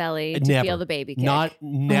someone's belly to feel the baby kick.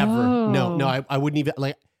 Never. Oh. No, I wouldn't even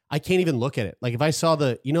I can't even look at it. Like if I saw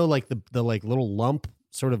the like little lump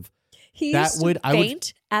sort of. He used to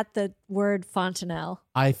faint at the word fontanelle.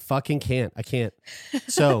 I fucking can't. I can't.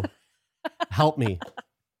 So help me.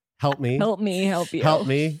 Help you. Help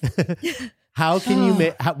me. How can you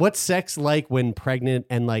make, what's sex like when pregnant,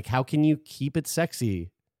 and like, how can you keep it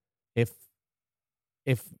sexy if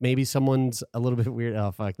maybe someone's a little bit weird?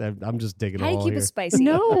 Oh, fuck. I'm just digging a hole here. How do you keep it spicy?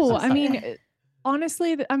 No, I mean,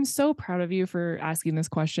 honestly, I'm so proud of you for asking this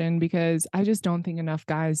question, because I just don't think enough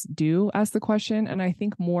guys do ask the question. And I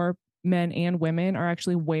think more men and women are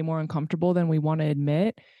actually way more uncomfortable than we want to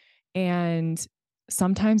admit. And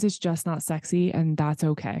sometimes it's just not sexy, and that's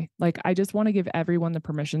okay. Like, I just want to give everyone the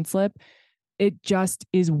permission slip. It just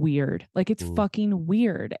is weird. Like, it's fucking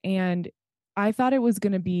weird. And I thought it was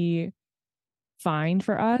going to be fine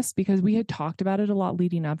for us because we had talked about it a lot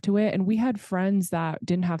leading up to it. And we had friends that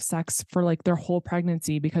didn't have sex for like their whole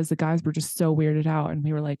pregnancy because the guys were just so weirded out. And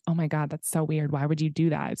we were like, oh my God, that's so weird. Why would you do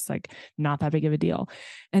that? It's like not that big of a deal.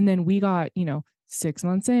 And then we got, 6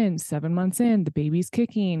 months in, 7 months in, the baby's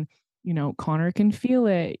kicking, Connor can feel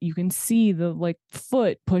it. You can see the like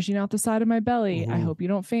foot pushing out the side of my belly. I hope you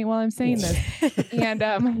don't faint while I'm saying this. And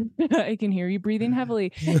I can hear you breathing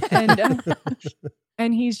heavily.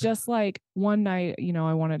 And he's just like, one night,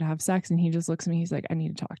 I wanted to have sex, and he just looks at me. He's like, I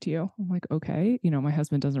need to talk to you. I'm like, okay. My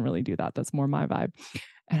husband doesn't really do that. That's more my vibe.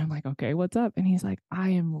 And I'm like, okay, what's up? And he's like, I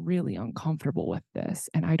am really uncomfortable with this,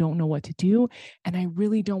 and I don't know what to do. And I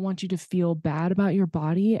really don't want you to feel bad about your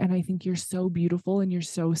body. And I think you're so beautiful and you're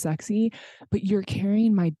so sexy, but you're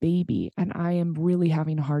carrying my baby, and I am really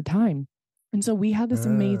having a hard time. And so we had this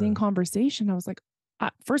amazing conversation. I was like,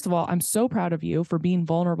 first of all, I'm so proud of you for being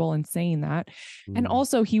vulnerable and saying that. And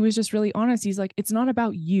also, he was just really honest. He's like, it's not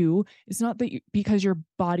about you. It's not that because your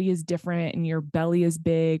body is different and your belly is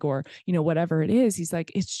big or, whatever it is. He's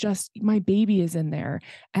like, it's just my baby is in there.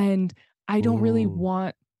 And I don't really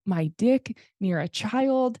want my dick near a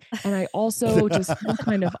child. And I also just feel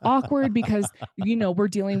kind of awkward because, we're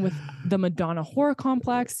dealing with the Madonna-Whore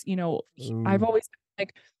Complex. I've always been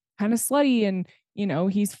like kind of slutty, and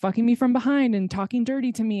he's fucking me from behind and talking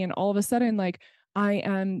dirty to me. And all of a sudden, like, I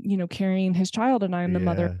am, carrying his child, and I am the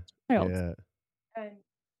mother of his child. Yeah. And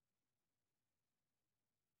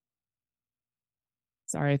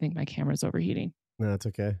sorry, I think my camera's overheating. No, it's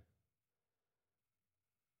okay.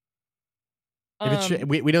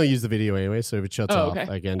 We don't use the video anyway, so if it shuts off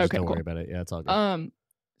again, just don't worry about it. Yeah, it's all good.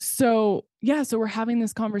 So we're having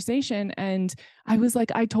this conversation, and I was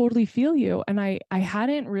like, I totally feel you. And I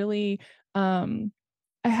hadn't really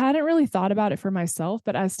thought about it for myself,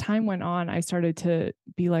 but as time went on, I started to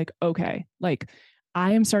be like, okay, like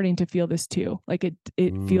I am starting to feel this too. Like it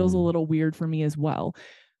feels a little weird for me as well.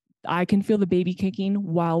 I can feel the baby kicking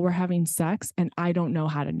while we're having sex, and I don't know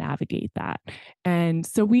how to navigate that. And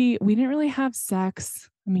so we didn't really have sex.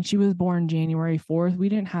 I mean, she was born January 4th. We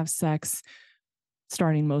didn't have sex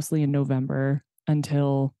starting mostly in November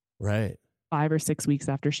until 5 or 6 weeks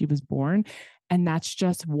after she was born. And that's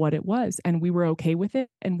just what it was. And we were okay with it.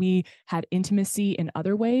 And we had intimacy in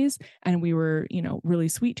other ways. And we were, really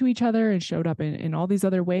sweet to each other and showed up in all these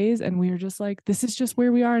other ways. And we were just like, this is just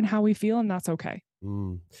where we are and how we feel. And that's okay.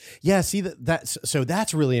 Yeah. See,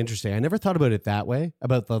 that's really interesting. I never thought about it that way,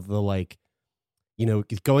 about the like,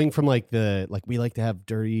 going from like we like to have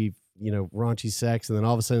dirty, raunchy sex. And then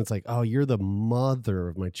all of a sudden it's like, oh, you're the mother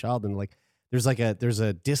of my child. And like, there's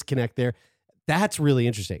a disconnect there. That's really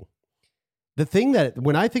interesting. The thing that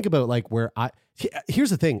when I think about like here's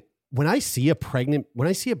the thing, when I see a pregnant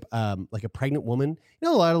woman,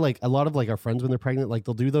 a lot of like our friends when they're pregnant, like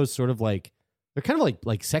they'll do those sort of like, they're kind of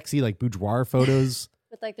like sexy, like boudoir photos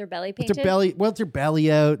with like their belly painted, with their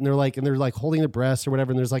belly out, and they're like holding their breasts or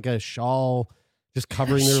whatever. And there's like a shawl just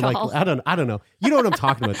covering their like, Shawl. I don't know. You know what I'm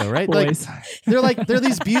talking about though, right? Boys. Like they're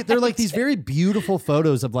these very beautiful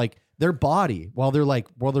photos of like their body while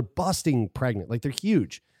they're busting pregnant. Like they're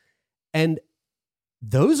huge. And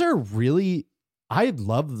those are really,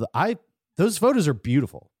 those photos are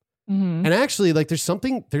beautiful. Mm-hmm. And actually like there's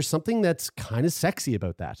something that's kind of sexy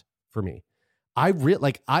about that for me. I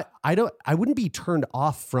wouldn't be turned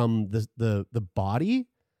off from the body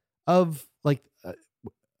of like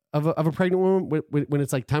of a pregnant woman when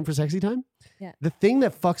it's like time for sexy time. Yeah. The thing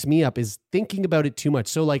that fucks me up is thinking about it too much.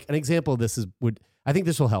 So like an example of this I think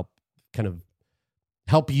this will help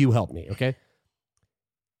me. Okay.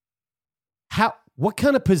 What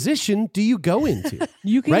kind of position do you go into?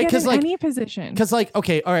 You can right? get in like, any position. Because like,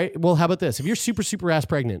 okay, all right. Well, how about this? If you're super, super ass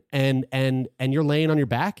pregnant and you're laying on your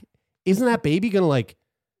back, isn't that baby going to like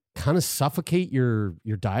kind of suffocate your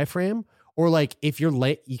diaphragm? Or like if you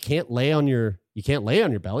can't lay on your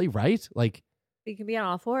belly, right? Like You can be on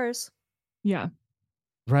all fours. Yeah.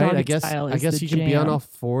 Right. Doggy I guess style I is guess the you can be on jam. all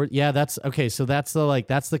four. Yeah, that's okay. So that's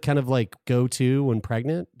the kind of like go-to when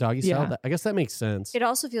pregnant, doggy style. Yeah. I guess that makes sense. It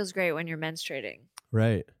also feels great when you're menstruating.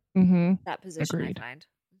 Right. Mm-hmm. That position, Agreed. I find.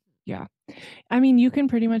 Yeah. I mean, you can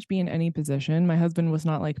pretty much be in any position. My husband was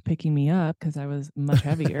not like picking me up because I was much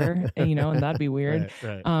heavier, and that'd be weird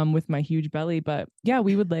Right. with my huge belly. But yeah,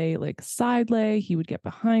 we would lay like side lay. He would get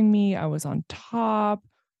behind me. I was on top.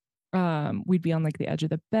 We'd be on like the edge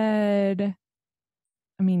of the bed.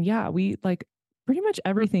 I mean, yeah, we like pretty much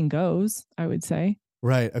everything goes, I would say.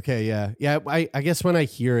 Right. Okay. Yeah. Yeah. I guess when I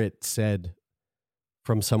hear it said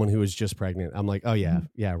from someone who was just pregnant, I'm like, oh yeah,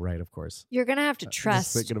 yeah, right. Of course. You're gonna have to I'm just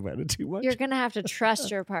trust. thinking about it too much. You're gonna have to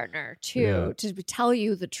trust your partner too Yeah. to tell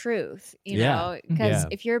you the truth. You Yeah. know, because Yeah.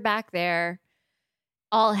 if you're back there,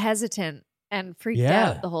 all hesitant and freaked Yeah.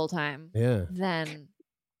 out the whole time, Yeah. then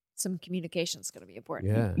some communication is going to be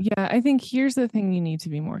important. Yeah. Yeah, I think here's the thing you need to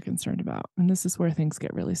be more concerned about. And this is where things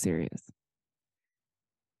get really serious.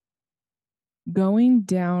 Going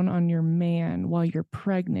down on your man while you're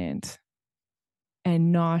pregnant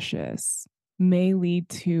and nauseous may lead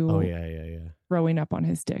to Oh yeah. throwing up on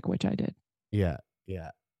his dick, which I did. Yeah.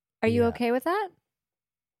 Are you Yeah. okay with that?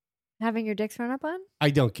 Having your dick thrown up on?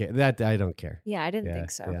 I don't care. I don't care. Yeah, I didn't Yeah,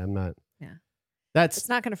 think so. Yeah, I'm not. Yeah. That's It's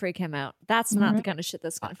not going to freak him out. That's not the kind of shit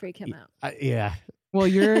that's going to freak him out. yeah. Well,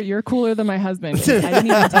 you're cooler than my husband. I didn't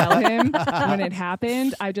even tell him when it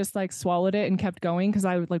happened. I just like swallowed it and kept going because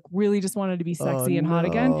I would like really just wanted to be sexy and hot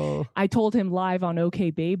again. no. I told him live on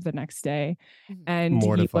OK Babe the next day, and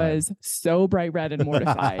Mortified. he was so bright red and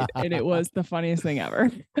mortified, and it was the funniest thing ever.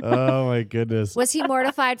 Oh my goodness. Was he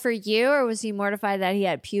mortified for you, or was he mortified that he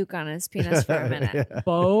had puke on his penis for a minute? Yeah.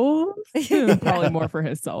 Both, probably more for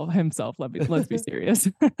himself. Let's be serious.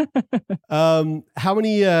 How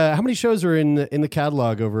many shows are in the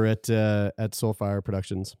catalog over at Soulfire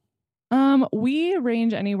Productions? We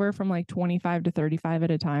range anywhere from like 25 to 35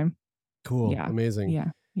 at a time. Cool. Yeah. Amazing.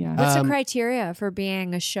 Yeah. What's the criteria for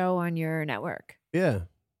being a show on your network? Yeah.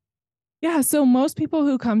 Yeah. So most people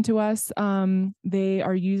who come to us, they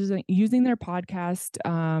are using their podcast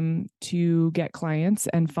to get clients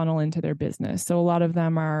and funnel into their business. So a lot of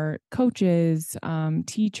them are coaches,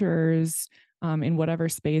 teachers, in whatever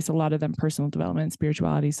space, a lot of them personal development,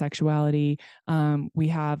 spirituality, sexuality. We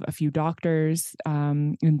have a few doctors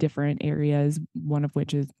in different areas, one of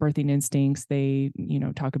which is birthing instincts. They,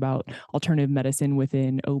 talk about alternative medicine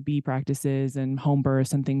within OB practices and home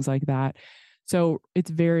births and things like that. So it's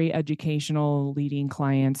very educational, leading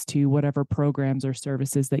clients to whatever programs or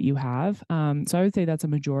services that you have. So I would say that's a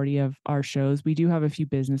majority of our shows. We do have a few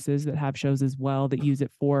businesses that have shows as well that use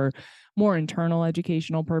it for more internal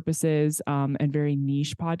educational purposes and very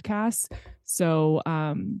niche podcasts. So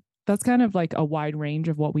that's kind of like a wide range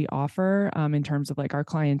of what we offer in terms of like our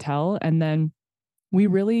clientele. And then we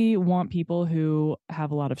really want people who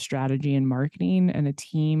have a lot of strategy and marketing and a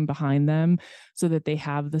team behind them so that they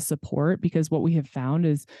have the support, because what we have found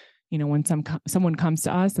is, when someone comes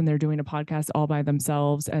to us and they're doing a podcast all by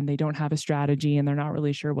themselves and they don't have a strategy and they're not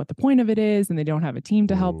really sure what the point of it is and they don't have a team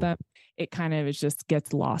to help them, it just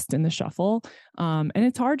gets lost in the shuffle. And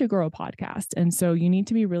it's hard to grow a podcast. And so you need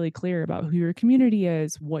to be really clear about who your community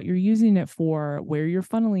is, what you're using it for, where you're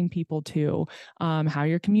funneling people to, how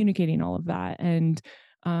you're communicating all of that. And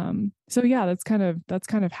so yeah, that's kind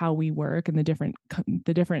of how we work and the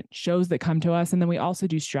different shows that come to us. And then we also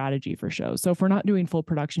do strategy for shows. So if we're not doing full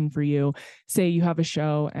production for you, say you have a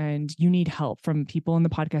show and you need help from people in the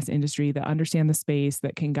podcast industry that understand the space,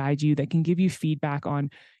 that can guide you, that can give you feedback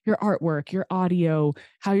on, your artwork, your audio,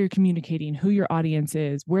 how you're communicating, who your audience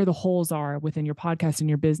is, where the holes are within your podcast and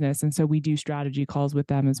your business. And so we do strategy calls with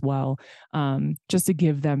them as well, just to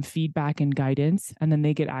give them feedback and guidance. And then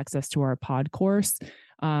they get access to our pod course,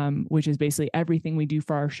 which is basically everything we do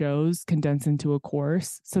for our shows condensed into a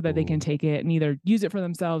course so that they can take it and either use it for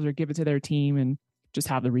themselves or give it to their team and just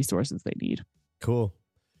have the resources they need. Cool.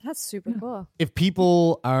 That's super cool. If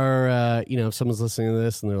people are, if someone's listening to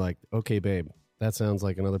this and they're like, okay, babe, that sounds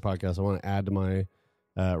like another podcast I want to add to my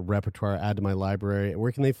repertoire, add to my library.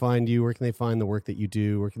 Where can they find you? Where can they find the work that you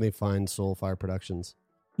do? Where can they find Soulfire Productions?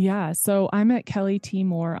 Yeah, so I'm at Kelly T.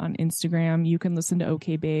 Moore on Instagram. You can listen to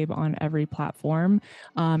OK Babe on every platform.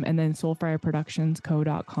 And then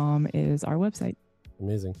soulfireproductionsco.com is our website.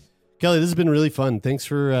 Amazing. Kelly, this has been really fun. Thanks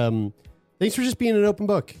for just being an open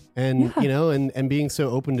book and, and being so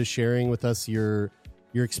open to sharing with us your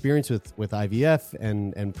experience with IVF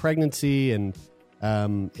and pregnancy. And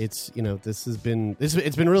it's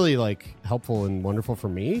been really like helpful and wonderful for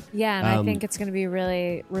me. Yeah, and I think it's going to be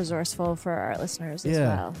really resourceful for our listeners as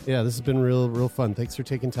well. Yeah, this has been real fun. Thanks for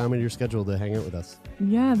taking time out of your schedule to hang out with us.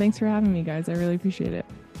 Yeah, thanks for having me, guys. I really appreciate it.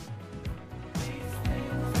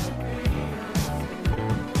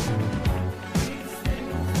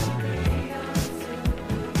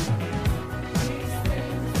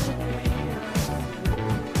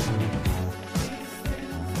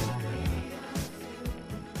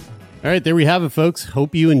 All right, there we have it, folks.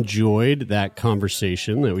 Hope you enjoyed that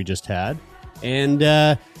conversation that we just had. And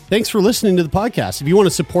thanks for listening to the podcast. If you want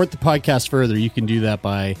to support the podcast further, you can do that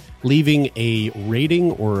by leaving a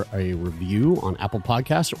rating or a review on Apple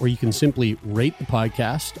Podcasts, or you can simply rate the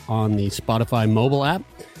podcast on the Spotify mobile app.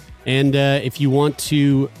 And if you want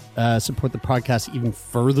to support the podcast even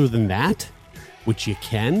further than that, which you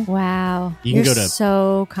can. Wow. You're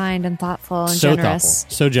so kind and thoughtful and generous.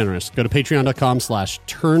 So generous. Go to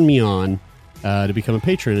patreon.com/turnmeon to become a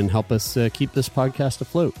patron and help us keep this podcast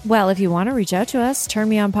afloat. Well, if you want to reach out to us,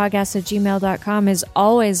 turnmeonpodcast@gmail.com is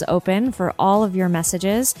always open for all of your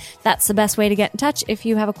messages. That's the best way to get in touch. If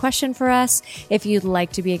you have a question for us, if you'd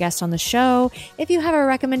like to be a guest on the show, if you have a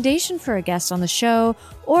recommendation for a guest on the show,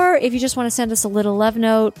 or if you just want to send us a little love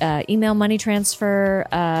note, email, money transfer,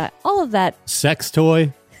 all of that. Sex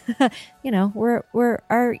toy. We're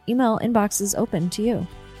our email inbox is open to you.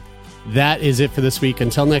 That is it for this week.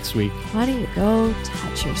 Until next week. Why don't you go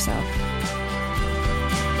touch yourself?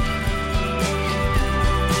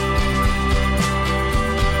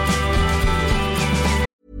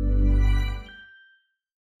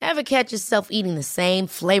 Ever catch yourself eating the same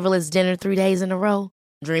flavorless dinner 3 days in a row?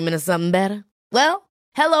 Dreaming of something better? Well,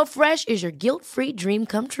 HelloFresh is your guilt-free dream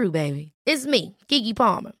come true, baby. It's me, Keke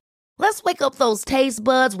Palmer. Let's wake up those taste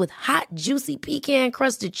buds with hot, juicy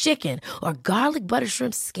pecan-crusted chicken or garlic butter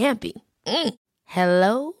shrimp scampi.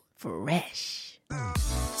 Hello Fresh.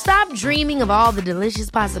 Stop dreaming of all the delicious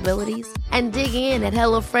possibilities and dig in at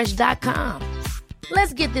HelloFresh.com.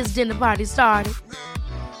 Let's get this dinner party started.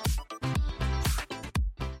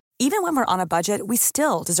 Even when we're on a budget, we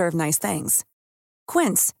still deserve nice things.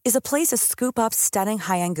 Quince is a place to scoop up stunning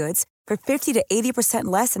high-end goods for 50 to 80%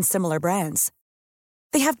 less than similar brands.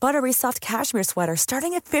 They have buttery soft cashmere sweaters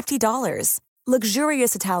starting at $50,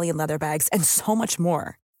 luxurious Italian leather bags, and so much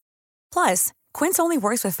more. Plus, Quince only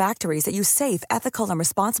works with factories that use safe, ethical, and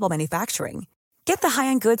responsible manufacturing. Get the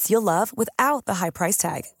high-end goods you'll love without the high price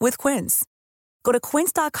tag with Quince. Go to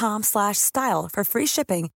quince.com/style for free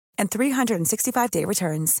shipping and 365-day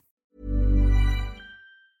returns.